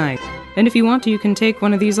here tonight? And if you want to, you can take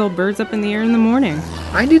one of these old birds up in the air in the morning.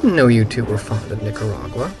 I didn't know you two were fond of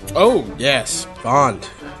Nicaragua. Oh, yes. Fond.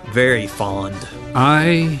 Very fond.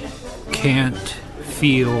 I can't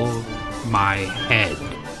feel my head.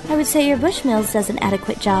 I would say your Bushmills does an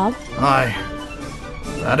adequate job. Aye.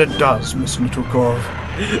 That it does, Miss Mitukov.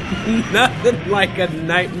 Nothing like a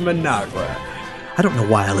night in Managua. I don't know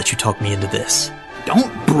why I let you talk me into this.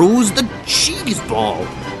 Don't bruise the cheese ball.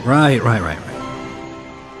 Right.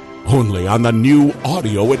 Only on the new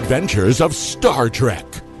audio adventures of Star Trek,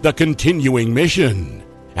 The Continuing Mission,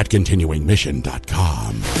 at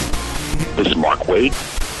continuingmission.com. This is Mark Wade.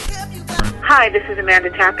 Hi, this is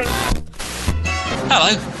Amanda Tapping.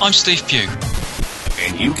 Hello, I'm Steve Pugh.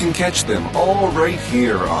 And you can catch them all right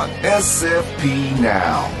here on SFP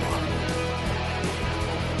Now.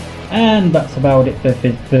 And that's about it for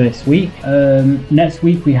this week. Next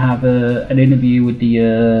week we have an interview with the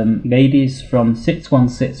ladies from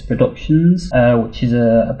 616 Productions, which is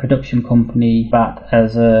a production company that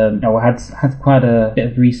has had quite a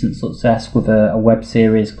bit of recent success with a web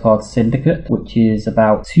series called Syndicate, which is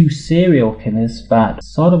about two serial killers that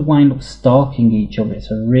sort of wind up stalking each other. It's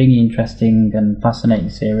a really interesting and fascinating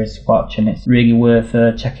series to watch, and it's really worth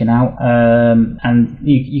checking out. And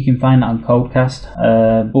you can find that on Codecast.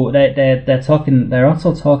 But they're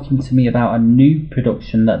also talking to me about a new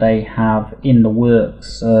production that they have in the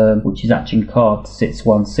works, which is actually called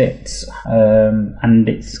 616, and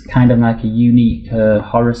it's kind of like a unique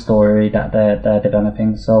horror story that they're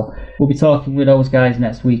developing. So we'll be talking with those guys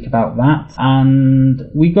next week about that. And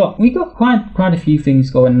we got quite a few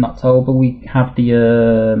things going in October. We have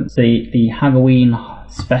the Halloween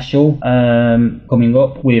special coming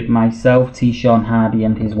up with myself, T. Sean Hardy,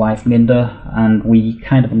 and his wife Linda, and we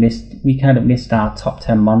kind of missed our top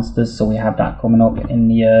 10 monsters, so we have that coming up in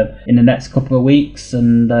the next couple of weeks,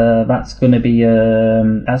 and that's going to be a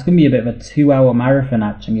bit of a 2-hour marathon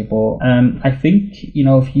actually. But I think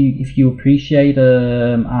if you appreciate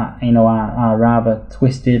our rather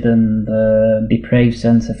twisted and depraved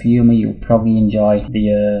sense of humour, you'll probably enjoy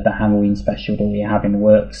the Halloween special that we have in the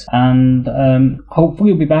works, and hopefully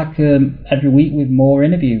hopefully we'll be back every week with more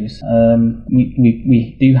interviews.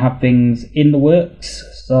 We do have things in the works,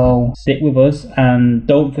 so stick with us and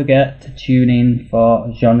don't forget to tune in for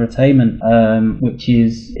Genretainment, which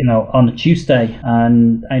is on a Tuesday.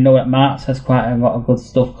 And I know that Marks has quite a lot of good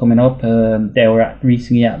stuff coming up. They were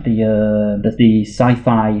recently at the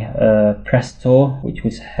sci-fi press tour, which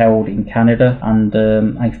was held in Canada,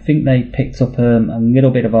 and I think they picked up a little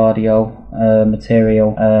bit of audio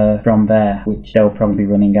material from there, which they'll probably be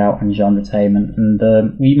running out on Genretainment,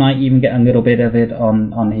 and we might even get a little bit of it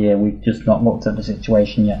on here. We've just not looked at the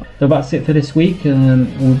situation yet. So that's it for this week.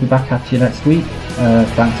 We'll be back at you next week.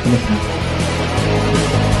 Thanks for listening.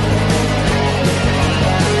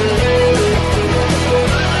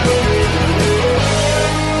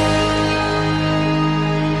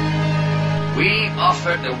 We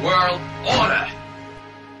offer the world order.